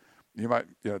 but you might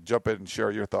jump in and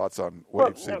share your thoughts on what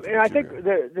you've seen. And I think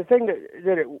the thing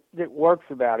that works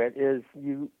about it is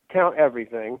you count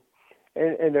everything,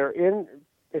 and they're in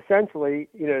essentially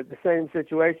the same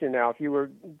situation now. If you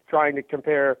were trying to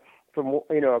compare from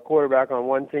a quarterback on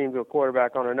one team to a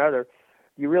quarterback on another,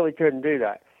 you really couldn't do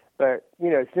that. But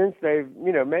since they've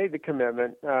made the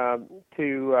commitment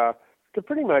to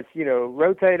pretty much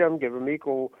rotate them, give them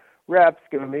equal reps,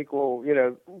 give them equal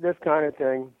this kind of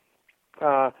thing.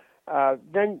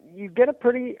 Then you get a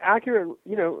pretty accurate,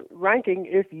 ranking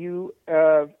if you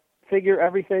figure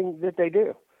everything that they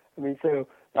do. I mean, so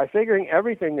by figuring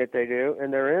everything that they do,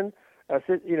 and they're in,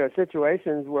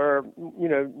 situations where,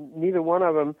 neither one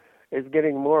of them is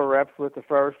getting more reps with the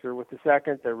first or with the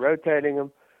second. They're rotating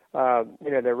them.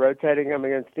 They're rotating them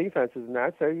against defenses and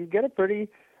that. So you get a pretty,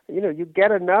 you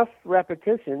get enough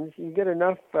repetitions, you get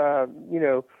enough,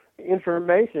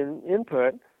 information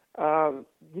input.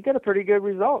 You get a pretty good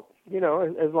result,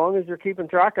 as long as you're keeping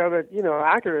track of it,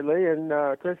 accurately. And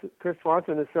Chris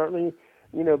Swanson has certainly,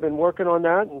 been working on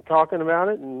that and talking about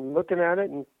it and looking at it.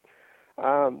 And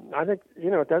I think,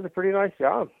 it does a pretty nice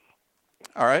job.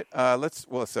 All right.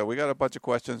 So we got a bunch of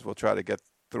questions. We'll try to get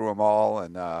through them all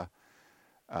and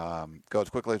go as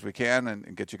quickly as we can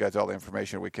and get you guys all the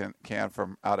information we can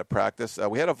from out at practice.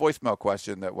 We had a voicemail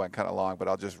question that went kind of long, but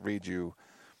I'll just read you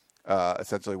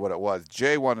essentially what it was.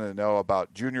 Jay wanted to know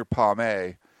about Junior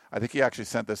Palme. I think he actually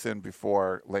sent this in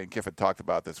before Lane Kiffin talked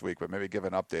about this week, but maybe give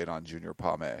an update on Junior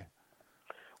Palme.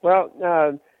 Well,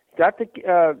 got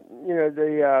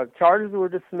the charges were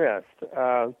dismissed,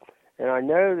 and I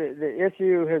know that the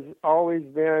issue has always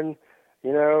been,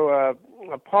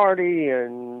 a party,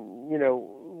 and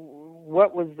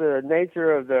what was the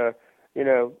nature of the,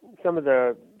 some of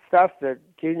the stuff that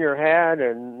Junior had,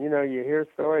 and you hear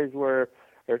stories where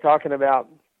they're talking about,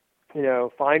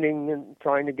 finding and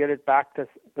trying to get it back to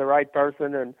the right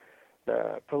person, and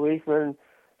the policeman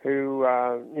who,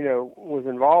 was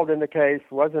involved in the case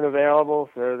wasn't available,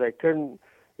 so they couldn't,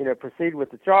 proceed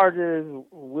with the charges.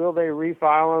 Will they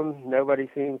refile them? Nobody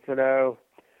seems to know.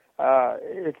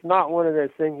 It's not one of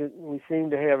those things that we seem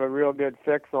to have a real good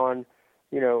fix on,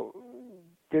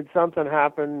 did something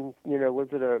happen? Was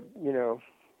it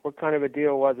what kind of a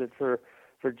deal was it for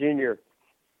Junior?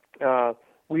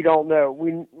 We don't know.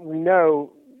 We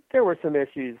know there were some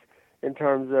issues in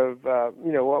terms of,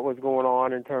 what was going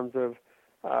on in terms of,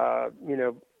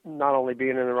 not only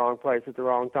being in the wrong place at the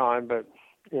wrong time, but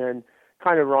in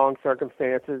kind of wrong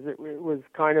circumstances. It was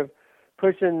kind of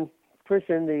pushing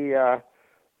the,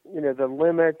 the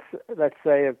limits, let's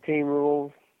say, of team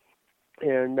rules.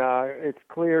 And it's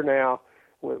clear now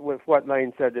with what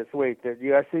Lane said this week that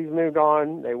USC's moved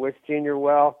on. They wish Junior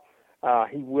well.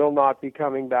 He will not be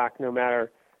coming back no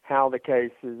matter how the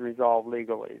case is resolved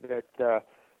legally. That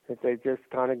they've just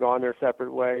kind of gone their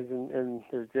separate ways, and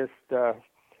there's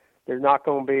not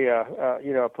going to be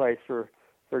a place for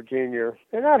Junior,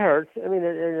 and that hurts. I mean,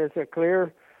 it's a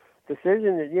clear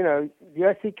decision that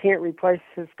USC can't replace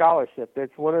his scholarship.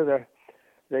 It's one of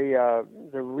the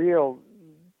real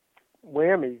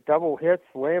whammies, double hits,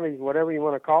 whammies, whatever you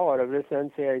want to call it, of this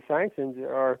NCAA sanctions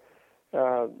are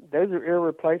those are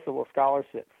irreplaceable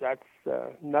scholarships. That's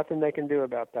nothing they can do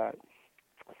about that.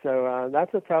 So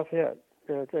that's a tough hit.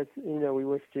 We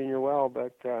wish Junior well,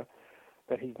 but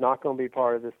he's not going to be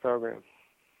part of this program.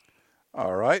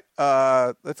 All right.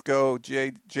 Let's go.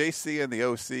 JC and the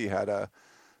OC had a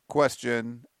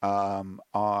question on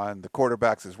the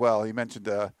quarterbacks as well. He mentioned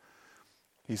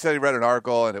he said he read an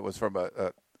article, and it was from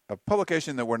a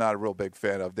publication that we're not a real big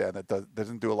fan of, Dan, that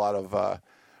doesn't do a lot of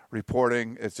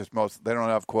reporting. It's just they don't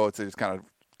have quotes. They just kind of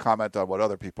comment on what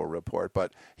other people report.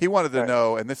 But he wanted to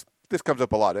know, and this comes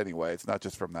up a lot anyway, it's not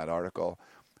just from that article,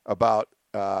 about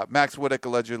Max Wittek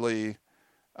allegedly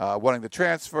wanting to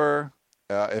transfer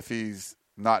if he's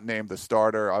not named the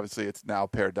starter. Obviously, it's now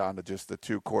pared down to just the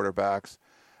two quarterbacks.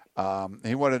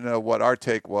 He wanted to know what our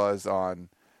take was on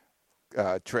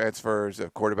transfers,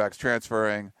 of quarterbacks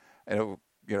transferring, and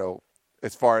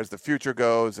as far as the future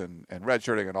goes, and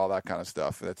redshirting and all that kind of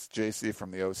stuff. That's JC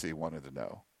from the OC wanted to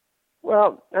know.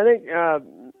 Well, I think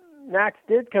Max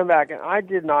did come back, and I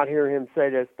did not hear him say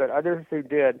this, but others who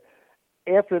did.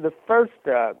 After the first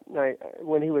night,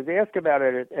 when he was asked about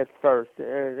it at first,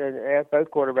 and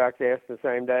both quarterbacks asked the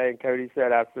same day, and Cody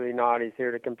said, absolutely not, he's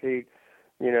here to compete,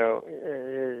 not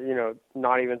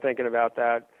even thinking about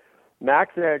that.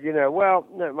 Max said, well,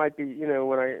 that might be,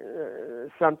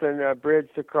 when something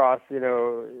bridged across,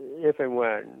 if and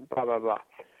when, blah, blah, blah.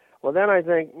 Well, then I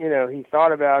think, he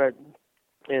thought about it,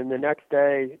 and the next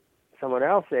day someone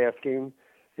else asked him,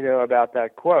 about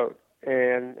that quote,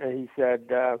 and he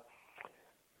said,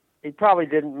 he probably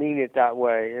didn't mean it that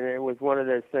way, and it was one of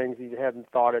those things he hadn't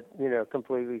thought it,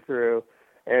 completely through,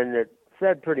 and it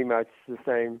said pretty much the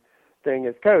same thing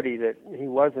as Cody, that he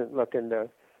wasn't looking to,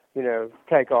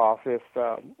 take off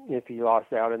if he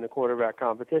lost out in the quarterback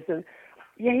competition.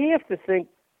 You have to think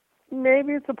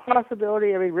maybe it's a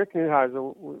possibility. I mean, Rick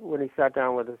Neuheisel, when he sat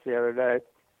down with us the other day,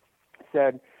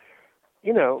 said,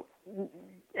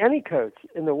 any coach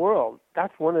in the world,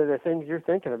 that's one of the things you're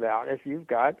thinking about. If you've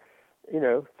got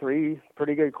three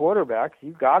pretty good quarterbacks,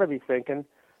 you've got to be thinking,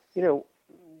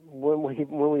 when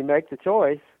we make the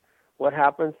choice, what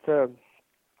happens to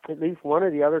at least one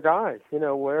of the other guys,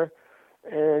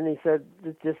 and he said,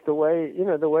 it's just the way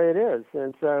it is.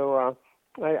 And so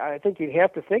I think you'd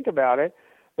have to think about it,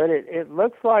 but it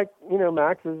looks like,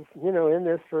 Max is, in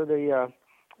this for the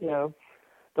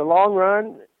long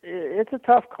run. It's a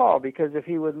tough call, because if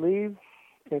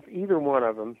either one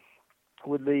of them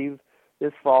would leave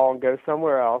this fall and go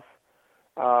somewhere else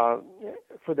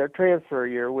for their transfer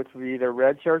year, which would be their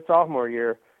redshirt sophomore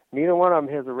year, neither one of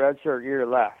them has a redshirt year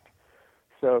left.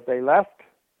 So if they left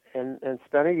and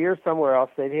spent a year somewhere else,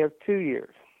 they'd have 2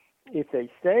 years. If they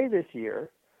stay this year,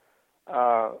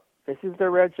 this is their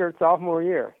redshirt sophomore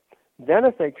year. Then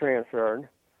if they transferred,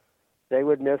 they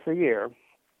would miss a year,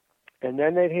 and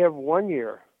then they'd have 1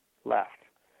 year left.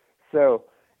 So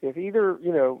if either,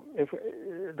 if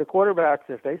the quarterbacks,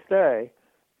 if they stay,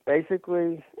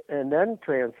 basically, and then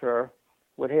transfer,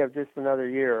 would have just another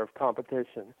year of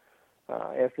competition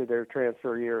after their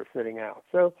transfer year of sitting out.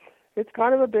 So it's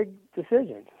kind of a big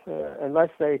decision,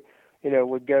 unless they,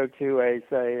 would go to a,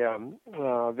 say,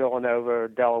 Villanova or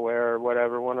Delaware or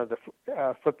whatever, one of the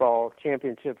football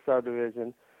championship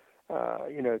subdivision,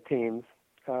 teams,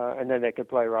 and then they could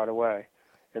play right away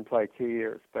and play 2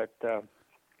 years. But and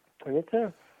it's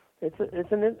an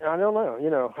I don't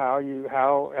know,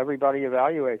 how everybody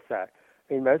evaluates that.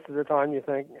 I mean, most of the time you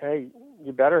think, hey,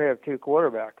 you better have two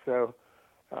quarterbacks. So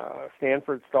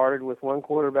Stanford started with one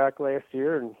quarterback last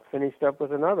year and finished up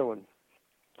with another one,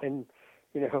 and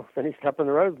finished up in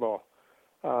the Rose Bowl.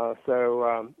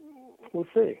 So we'll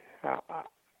see.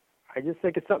 I just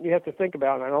think it's something you have to think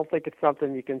about, and I don't think it's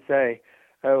something you can say,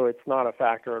 oh, it's not a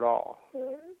factor at all.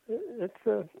 It's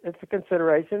a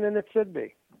consideration, and it should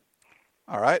be.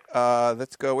 All right,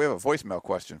 let's go. We have a voicemail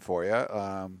question for you.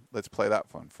 Let's play that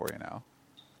one for you now.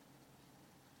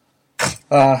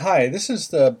 Hi, this is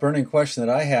the burning question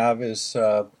that I have is,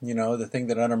 the thing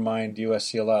that undermined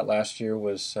USC a lot last year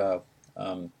was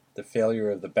the failure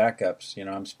of the backups.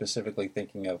 I'm specifically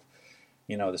thinking of,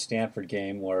 the Stanford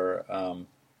game where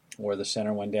the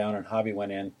center went down and Harvey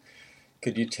went in.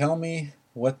 Could you tell me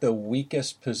what the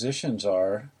weakest positions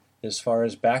are as far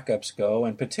as backups go?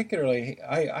 And particularly,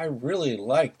 I really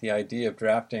like the idea of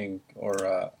drafting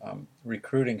or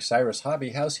recruiting Cyrus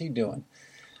Harvey. How's he doing?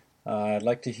 I'd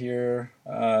like to hear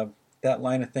that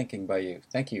line of thinking by you.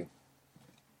 Thank you.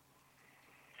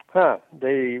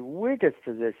 The weakest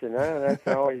position, that's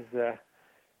always...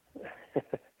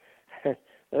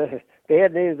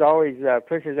 bad news always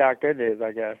pushes out good news,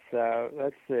 I guess.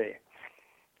 Let's see.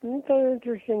 It's an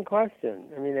interesting question.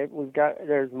 I mean,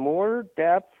 there's more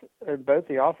depth in both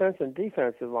the offense and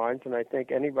defensive lines than I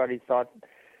think anybody thought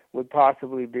would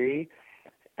possibly be.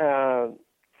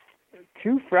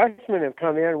 Two freshmen have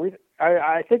come in.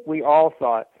 I think we all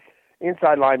thought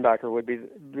inside linebacker would be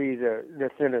the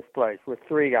thinnest place with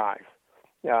three guys,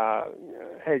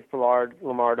 Hayes Pillard,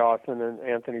 Lamar Dawson, and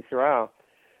Anthony Sorrell.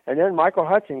 And then Michael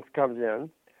Hutchings comes in,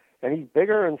 and he's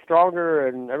bigger and stronger,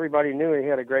 and everybody knew he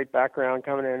had a great background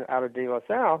coming in out of De La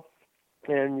Salle.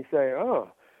 And you say,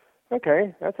 oh,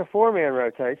 okay, that's a four-man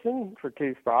rotation for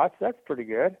two spots. That's pretty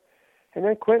good. And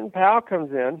then Quentin Powell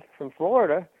comes in from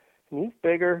Florida, and he's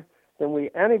bigger than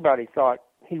anybody thought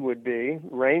he would be,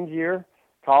 rangier,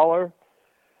 taller.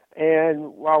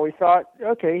 And while we thought,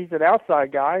 okay, he's an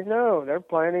outside guy, no, they're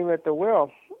playing him at the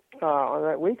will on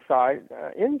that weak side,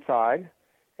 inside.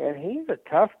 And he's a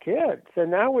tough kid. So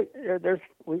now we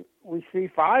see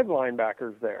five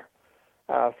linebackers there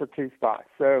for two spots.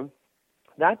 So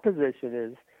that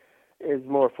position is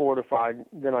more fortified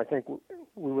than I think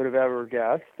we would have ever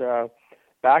guessed.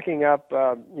 Backing up,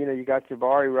 you got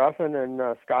Jabari Ruffin and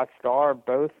Scott Starr,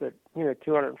 both at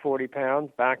 240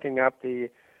 pounds, backing up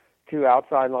the two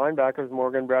outside linebackers,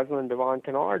 Morgan Breslin and Devon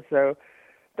Kennard. So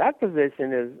that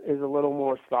position is a little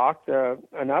more stocked,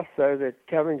 enough so that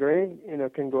Kevin Green,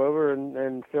 can go over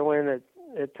and fill in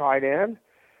at tight end.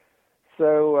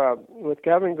 So with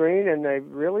Kevin Green, and they've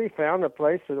really found a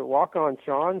place for the walk-on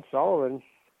Sean Sullivan,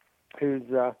 who's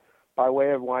by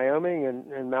way of Wyoming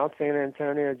and Mount San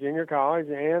Antonio Junior College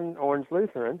and Orange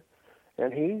Lutheran,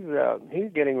 and he's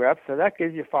getting reps. So that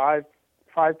gives you five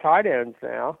tight ends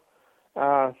now.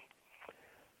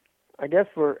 I guess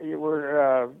we're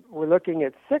looking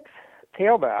at six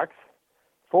tailbacks,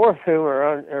 four of whom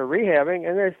are rehabbing,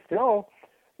 and there's still,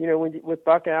 with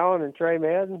Buck Allen and Trey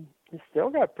Madden, you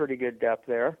still got pretty good depth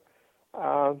there.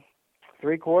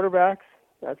 Three quarterbacks,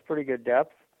 that's pretty good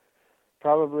depth.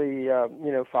 Probably 5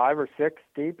 or 6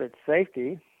 deep at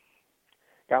safety.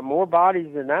 Got more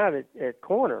bodies than that at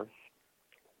corner.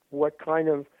 What kind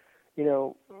of,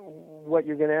 what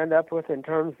you're going to end up with in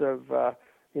terms of a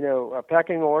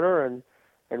pecking order and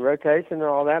rotation and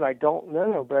all that, I don't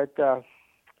know. But I'll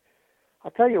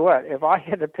tell you what, if I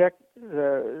had to pick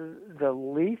the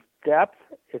least depth,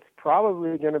 it's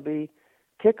probably going to be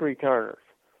kick returners,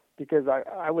 because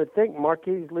I would think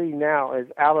Marquise Lee now is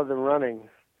out of the running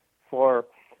for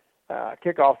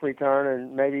kickoff return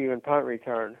and maybe even punt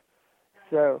return.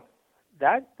 So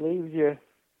that leaves you,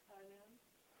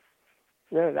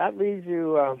 let's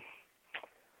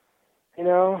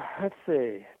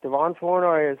see. Devon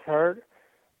Flournoy is hurt.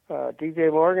 DJ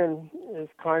Morgan is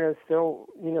kind of still,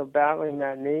 battling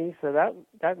that knee. So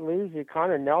that leaves you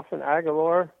kind of Nelson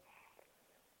Aguilar,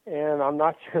 and I'm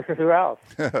not sure who else.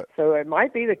 So it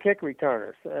might be the kick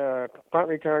returners, punt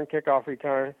return, kickoff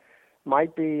return,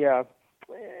 might be, and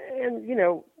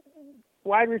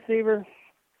wide receiver.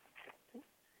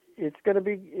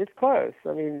 it's close.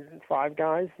 I mean, 5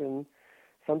 guys, and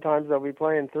sometimes they'll be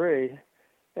playing 3,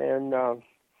 and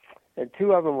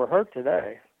 2 of them were hurt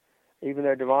today. Even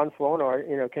though Devon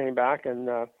Flournoy, came back and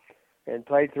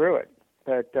played through it,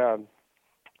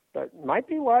 but might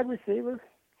be wide receiver,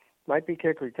 might be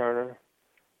kick returner.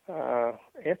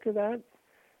 After that,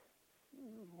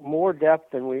 more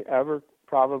depth than we ever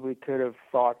probably could have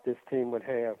thought this team would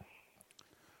have.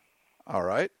 All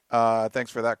right. Thanks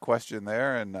for that question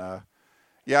there. And, I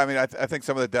think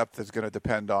some of the depth is going to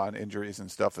depend on injuries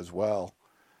and stuff as well.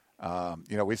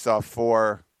 We saw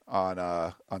 4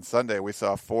 on Sunday. We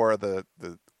saw 4 of the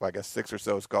 6 or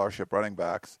so scholarship running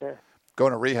backs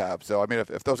going to rehab. So, I mean,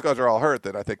 if those guys are all hurt,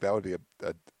 then I think that would be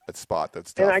a spot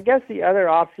that's tough. And I guess the other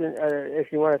option,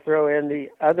 if you want to throw in the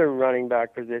other running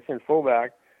back position,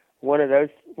 fullback, one of those,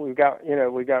 we got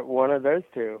one of those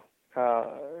 2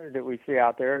 that we see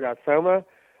out there. Now, Soma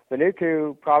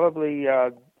Vanuatu probably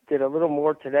did a little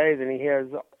more today than he has,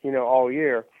 all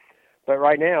year. But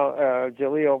right now,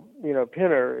 Jaleel,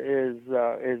 Pinner is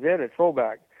in at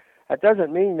fullback. That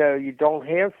doesn't mean, though, you don't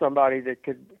have somebody that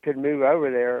could move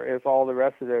over there if all the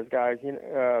rest of those guys,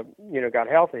 got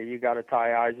healthy. You got a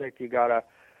Ty Isaac, you got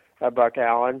a Buck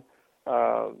Allen,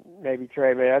 maybe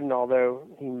Trey Madden, although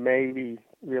he may be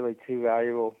really too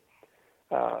valuable,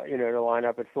 to line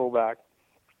up at fullback.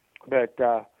 But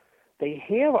they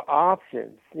have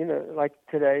options, like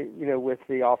today, with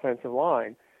the offensive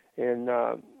line, and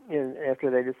after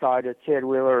they decide that Chad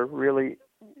Wheeler really,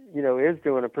 is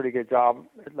doing a pretty good job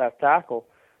at left tackle,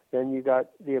 then you got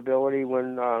the ability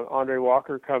when Andre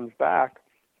Walker comes back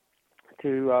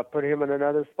to put him in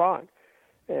another spot.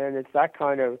 And it's that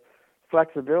kind of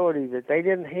flexibility that they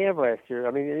didn't have last year.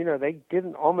 I mean, they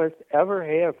didn't almost ever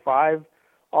have 5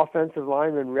 offensive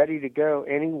linemen ready to go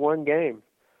any one game.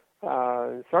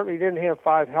 Certainly didn't have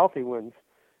 5 healthy ones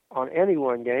on any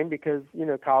one game because,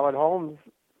 Colin Holmes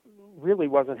really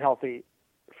wasn't healthy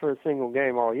for a single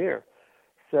game all year.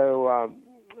 So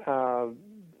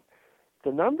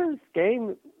the numbers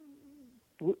game,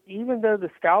 even though the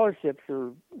scholarships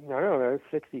are,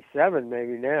 67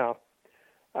 maybe now,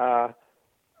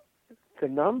 the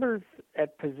numbers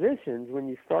at positions, when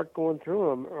you start going through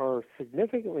them, are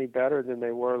significantly better than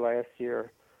they were last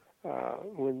year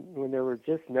when there was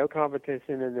just no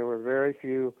competition and there were very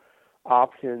few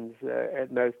options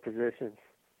at most positions.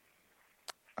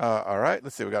 All right,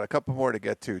 let's see. We got a couple more to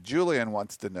get to. Julian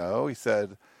wants to know. He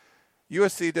said,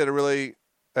 USC did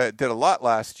a lot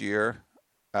last year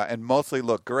and mostly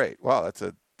looked great. Wow, that's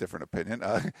a different opinion.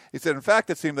 He said, in fact,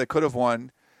 it seemed they could have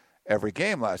won every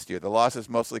game last year. The losses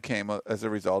mostly came as a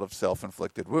result of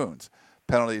self-inflicted wounds,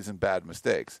 penalties, and bad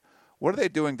mistakes. What are they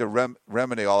doing to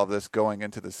remedy all of this going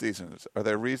into the season? Are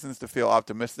there reasons to feel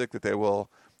optimistic that they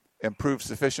will improve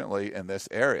sufficiently in this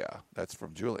area? That's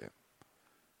from Julian.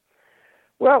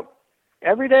 Well,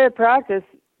 every day at practice,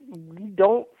 you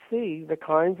don't see the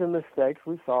kinds of mistakes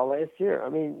we saw last year. I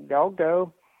mean, they'll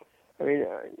go. I mean,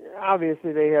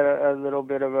 obviously they had a little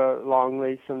bit of a long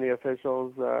leash from the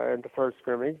officials at the first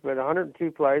scrimmage, but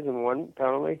 102 plays and 1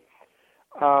 penalty.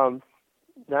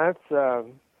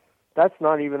 That's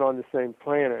not even on the same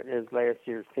planet as last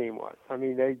year's team was. I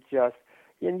mean,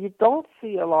 and you don't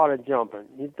see a lot of jumping.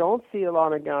 You don't see a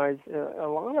lot of guys. A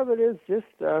lot of it is just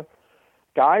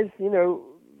guys, in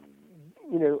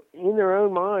their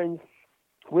own minds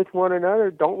with one another,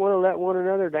 don't want to let one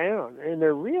another down. And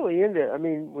they're really into it. I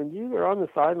mean, when you are on the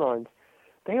sidelines,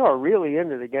 they are really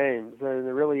into the games. And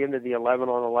they're really into the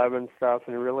 11-on-11 stuff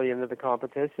and really into the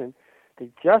competition. They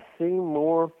just seem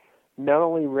more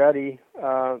mentally ready,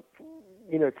 to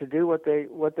do what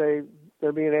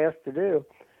they're being asked to do.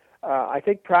 I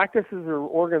think practices are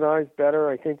organized better.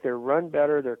 I think they're run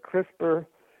better. They're crisper.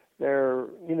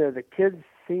 The kids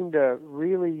seem to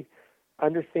really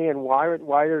understand why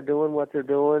they're doing what they're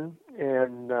doing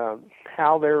and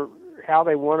how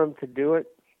they want them to do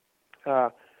it.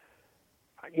 I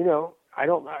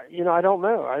don't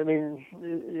know. I mean,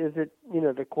 is it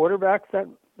the quarterback's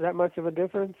that much of a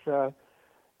difference?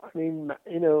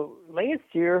 Last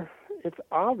year it's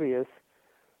obvious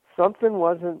something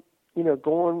wasn't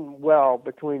going well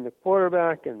between the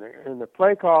quarterback and the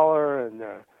play caller and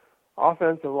the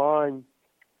offensive line.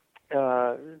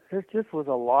 There just was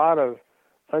a lot of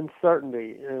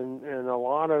uncertainty and a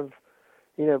lot of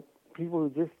people who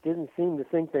just didn't seem to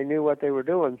think they knew what they were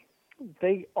doing.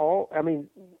 There's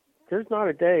not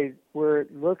a day where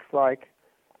it looks like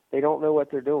they don't know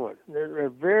what they're doing. They're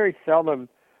very seldom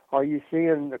are you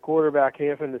seeing the quarterback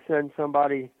having to send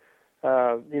somebody,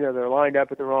 they're lined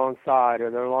up at the wrong side,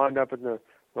 or they're lined up in the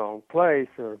wrong place,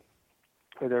 or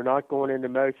they're not going into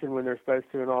motion when they're supposed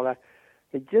to, and all that.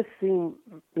 it just seemed,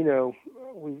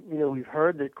 we've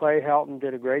heard that Clay Helton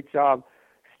did a great job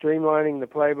streamlining the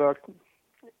playbook.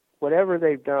 Whatever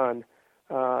they've done,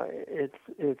 it's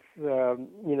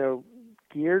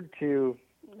geared to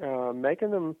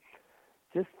making them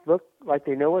just look like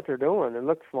they know what they're doing and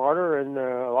look smarter. And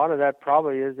a lot of that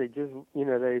probably is they just,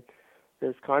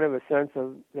 there's kind of a sense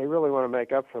of they really want to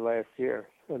make up for last year.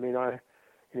 I mean,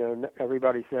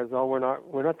 everybody says, "Oh, we're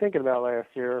not thinking about last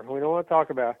year. We don't want to talk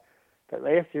about." But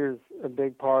last year's a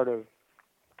big part of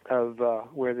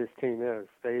where this team is.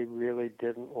 They really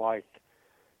didn't like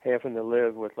having to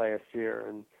live with last year,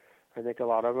 and I think a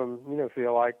lot of them,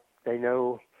 feel like they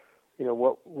know,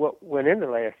 what went into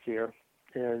last year,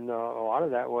 and a lot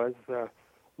of that was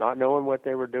not knowing what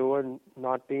they were doing,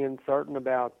 not being certain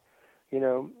about,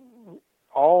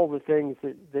 all the things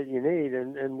that you need,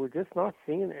 and we're just not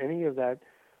seeing any of that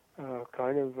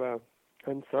kind of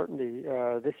uncertainty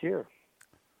this year.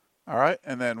 All right,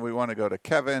 and then we want to go to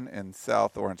Kevin in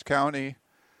South Orange County,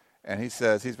 and he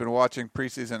says he's been watching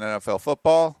preseason NFL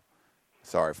football.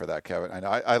 Sorry for that, Kevin. I know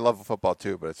I love football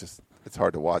too, but it's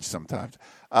hard to watch sometimes.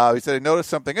 He said he noticed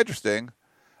something interesting.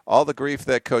 All the grief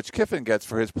that Coach Kiffin gets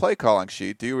for his play calling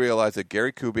sheet. Do you realize that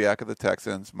Gary Kubiak of the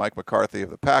Texans, Mike McCarthy of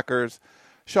the Packers,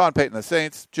 Sean Payton of the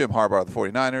Saints, Jim Harbaugh of the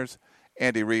 49ers,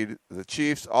 Andy Reid of the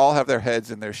Chiefs all have their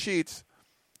heads in their sheets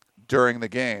during the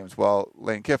games? Well,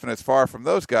 Lane Kiffin is far from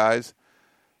those guys,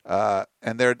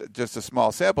 and they're just a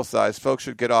small sample size. Folks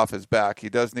should get off his back. He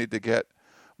does need to get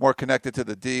more connected to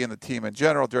the D and the team in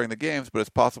general during the games, but it's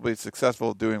possibly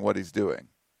successful doing what he's doing.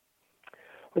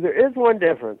 Well, there is one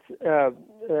difference.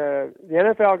 The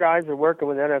NFL guys are working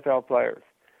with NFL players.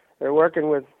 They're working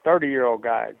with 30-year-old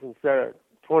guys instead of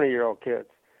 20-year-old kids.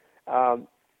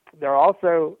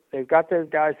 They've got those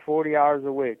guys 40 hours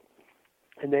a week,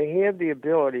 and they have the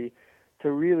ability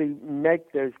to really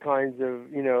make those kinds of,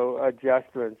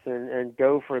 adjustments and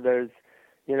go for those,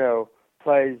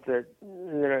 plays that,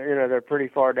 they're pretty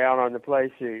far down on the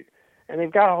play sheet. And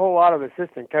they've got a whole lot of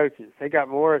assistant coaches. They got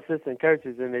more assistant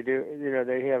coaches than they do,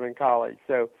 they have in college.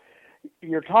 So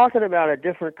you're talking about a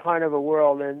different kind of a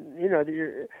world, and,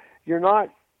 you're not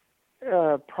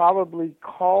probably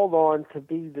called on to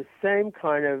be the same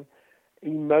kind of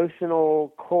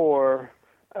emotional core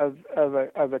of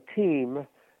a team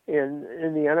in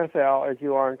the NFL as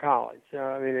you are in college.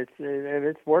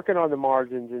 It's working on the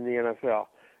margins in the NFL,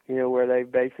 where they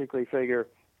basically figure,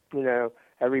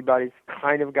 everybody's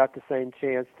kind of got the same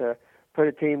chance to put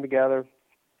a team together,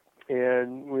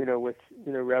 and with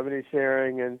revenue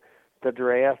sharing and the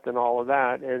draft and all of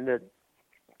that, and that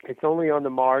it's only on the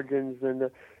margins and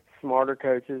the smarter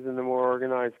coaches and the more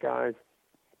organized guys,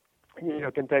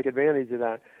 can take advantage of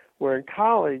that. Where in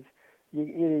college,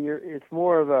 it's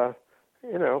more of a,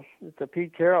 it's a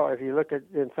Pete Carroll. If you look at,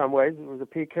 in some ways, it was a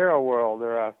Pete Carroll world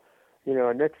or a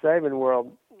Nick Saban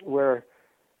world, where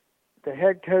the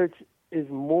head coach is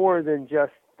more than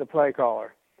just the play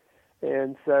caller.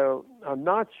 And so I'm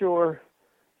not sure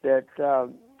that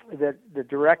that the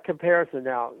direct comparison.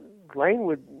 Now, Lane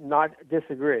would not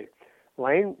disagree.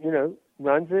 Lane,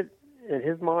 runs it in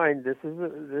his mind. This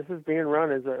is being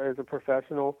run as a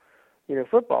professional,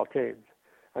 football team.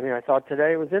 I thought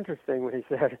today it was interesting when he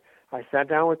said, I sat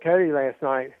down with Cody last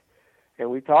night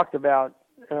and we talked about,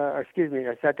 I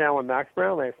sat down with Max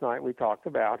Brown last night and we talked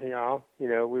about, we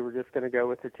were just going to go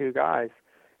with the two guys.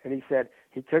 And he said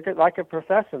he took it like a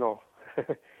professional.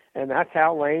 And that's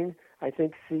how Lane, I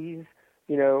think, sees,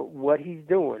 what he's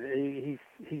doing.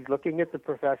 He's looking at the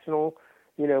professional,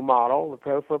 model, the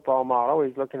pro football model.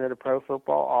 He's looking at a pro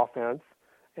football offense.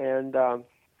 And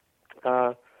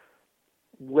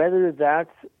whether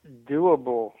that's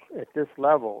doable at this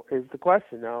level is the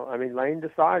question. Now, Lane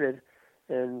decided,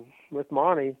 and with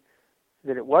Monty,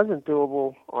 that it wasn't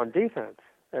doable on defense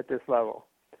at this level,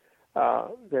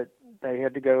 that they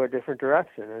had to go a different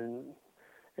direction.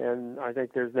 And I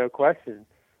think there's no question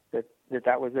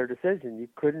that was their decision. You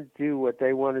couldn't do what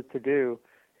they wanted to do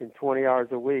in 20 hours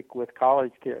a week with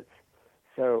college kids.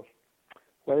 So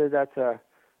whether that's a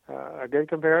good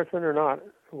comparison or not,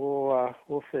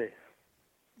 we'll see.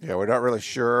 Yeah, we're not really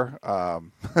sure.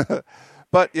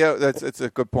 But it's a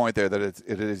good point there that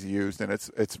it is used, and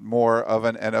it's more of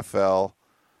an NFL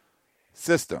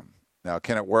system. Now,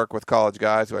 can it work with college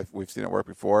guys? We've seen it work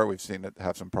before. We've seen it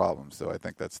have some problems. So I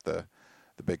think that's the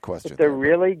big question. If they're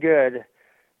really good,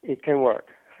 it can work.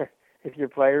 If your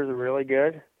players are really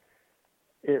good,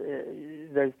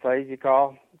 those plays you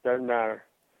call, doesn't matter.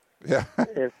 Yeah.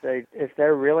 if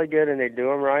they're really good and they do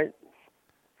them right,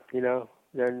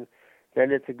 then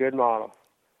it's a good model.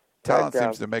 Talent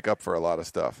seems to make up for a lot of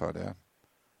stuff, huh, Dan?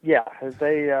 Yeah,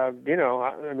 they, I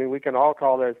mean, we can all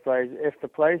call those plays. If the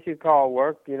plays you call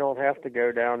work, you don't have to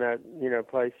go down that,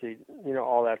 play sheet,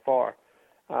 all that far.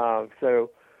 So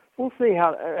we'll see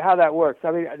how that works.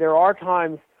 I mean, there are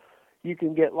times you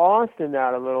can get lost in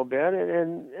that a little bit,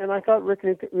 and I thought Rick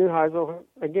Neuheisel,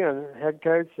 again, head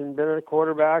coach and been a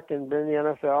quarterback and been in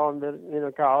the NFL and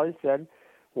been, college, said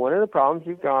one of the problems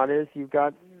you've got is you've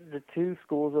got the two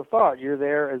schools of thought. You're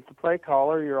there as the play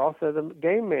caller, you're also the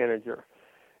game manager.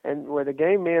 And where the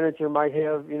game manager might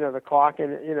have, the clock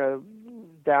in,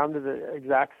 down to the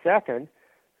exact second,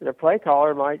 the play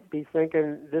caller might be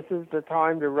thinking, this is the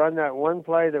time to run that one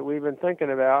play that we've been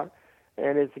thinking about,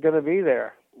 and it's going to be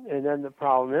there. And then the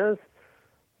problem is,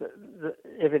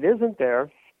 if it isn't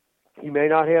there, you may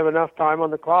not have enough time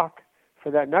on the clock for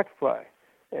that next play.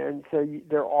 And so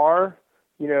there are,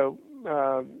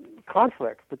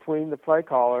 conflicts between the play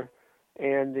caller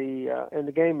and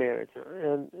the game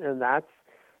manager, and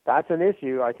that's an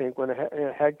issue, I think, when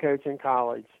a head coach in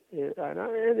college. And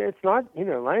it's not,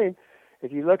 Lane.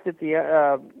 If you looked at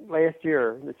the last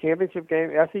year, the championship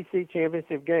game, SEC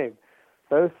championship game,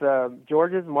 both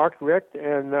Georgia's Mark Richt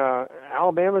and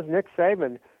Alabama's Nick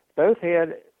Saban both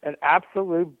had an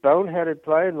absolute boneheaded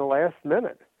play in the last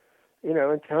minute, in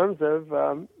terms of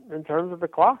the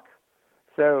clock.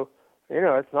 So,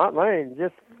 it's not Lane,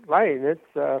 just Lane. It's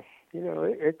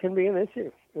it can be an issue.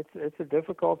 It's a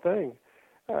difficult thing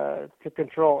to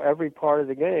control every part of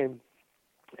the game,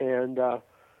 and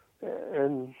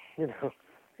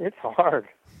it's hard.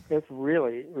 It's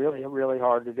really, really, really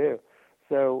hard to do.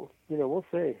 So we'll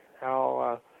see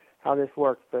how this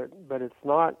works, but it's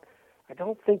not. I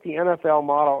don't think the NFL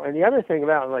model. And the other thing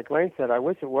about it, like Lane said, I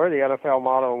wish it were the NFL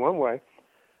model in one way,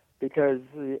 because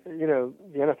the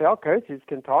NFL coaches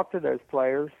can talk to those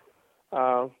players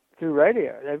through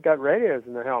radio. They've got radios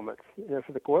in their helmets,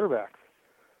 for the quarterbacks.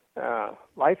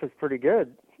 Life is pretty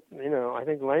good. I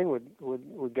think Lane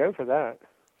would go for that.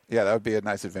 Yeah, that would be a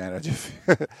nice advantage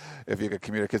if you could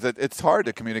communicate. Because it's hard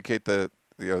to communicate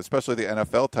especially the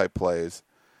NFL type plays,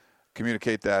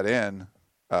 communicate that in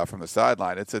from the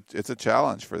sideline. It's a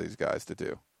challenge for these guys to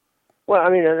do. Well, I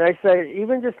mean, and they say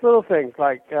even just little things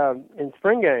like in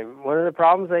spring game, one of the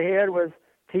problems they had was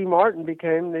T. Martin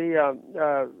became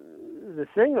the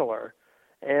signaler,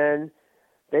 and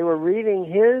they were reading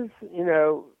his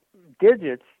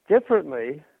digits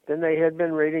differently than they had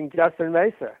been reading Justin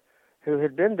Mesa, who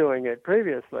had been doing it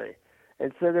previously.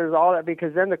 And so there's all that,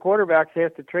 because then the quarterbacks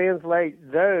have to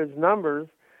translate those numbers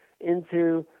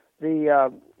into their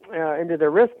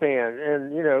wristband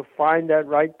and find that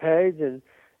right page and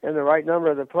the right number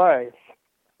of the play.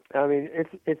 I mean,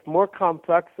 it's more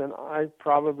complex than I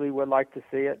probably would like to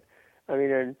see it. I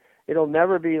mean, and it'll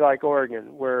never be like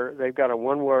Oregon, where they've got a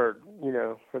one word,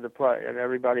 for the play, and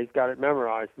everybody's got it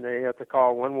memorized, and they have to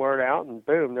call one word out, and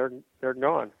boom, they're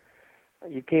gone.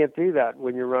 You can't do that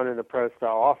when you're running a pro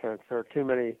style offense. There are too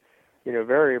many,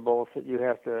 variables that you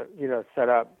have to, set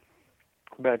up.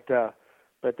 But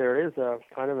there is a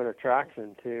kind of an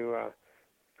attraction to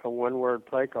a one word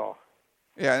play call.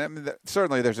 Yeah, and I mean,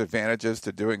 certainly there's advantages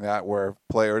to doing that, where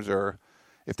players are,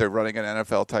 if they're running an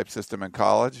NFL-type system in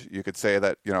college, you could say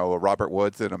that, a Robert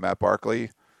Woods and a Matt Barkley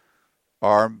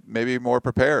are maybe more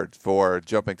prepared for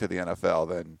jumping to the NFL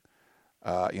than,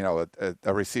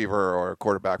 a receiver or a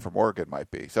quarterback from Oregon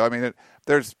might be. So, I mean, I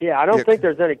don't think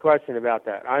there's any question about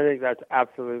that. I think that's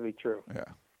absolutely true. Yeah.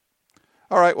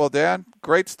 All right, well, Dan,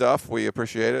 great stuff. We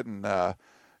appreciate it, and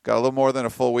got a little more than a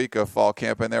full week of fall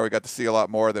camp in there. We got to see a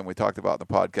lot more than we talked about in the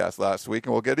podcast last week,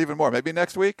 and we'll get even more. Maybe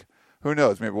next week. Who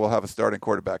knows? Maybe we'll have a starting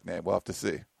quarterback name. We'll have to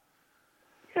see.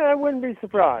 Yeah, I wouldn't be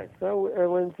surprised. So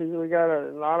we got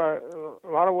a lot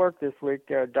of work this week.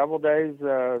 Double days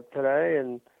today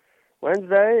and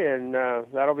Wednesday, and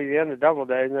that'll be the end of double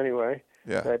days anyway.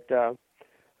 Yeah. But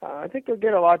I think we'll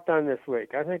get a lot done this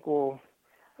week. I think we'll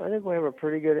have a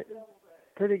pretty good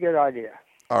idea.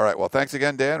 All right. Well, thanks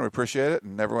again, Dan. We appreciate it,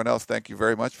 and everyone else, thank you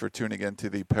very much for tuning in to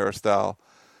the Peristyle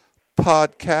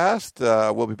Podcast.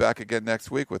 We'll be back again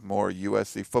next week with more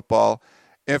USC football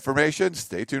information.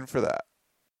 Stay tuned for that.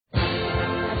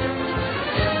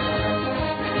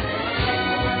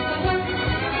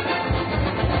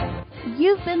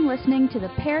 You've been listening to the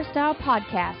Peristyle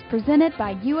Podcast presented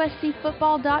by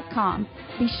USCFootball.com.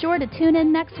 Be sure to tune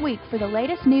in next week for the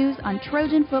latest news on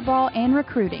Trojan football and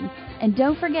recruiting. And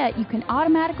don't forget, you can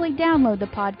automatically download the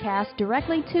podcast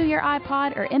directly to your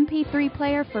iPod or MP3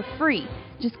 player for free.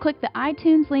 Just click the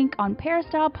iTunes link on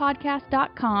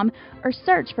peristylepodcast.com or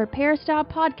search for Peristyle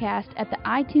Podcast at the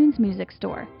iTunes Music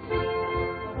Store.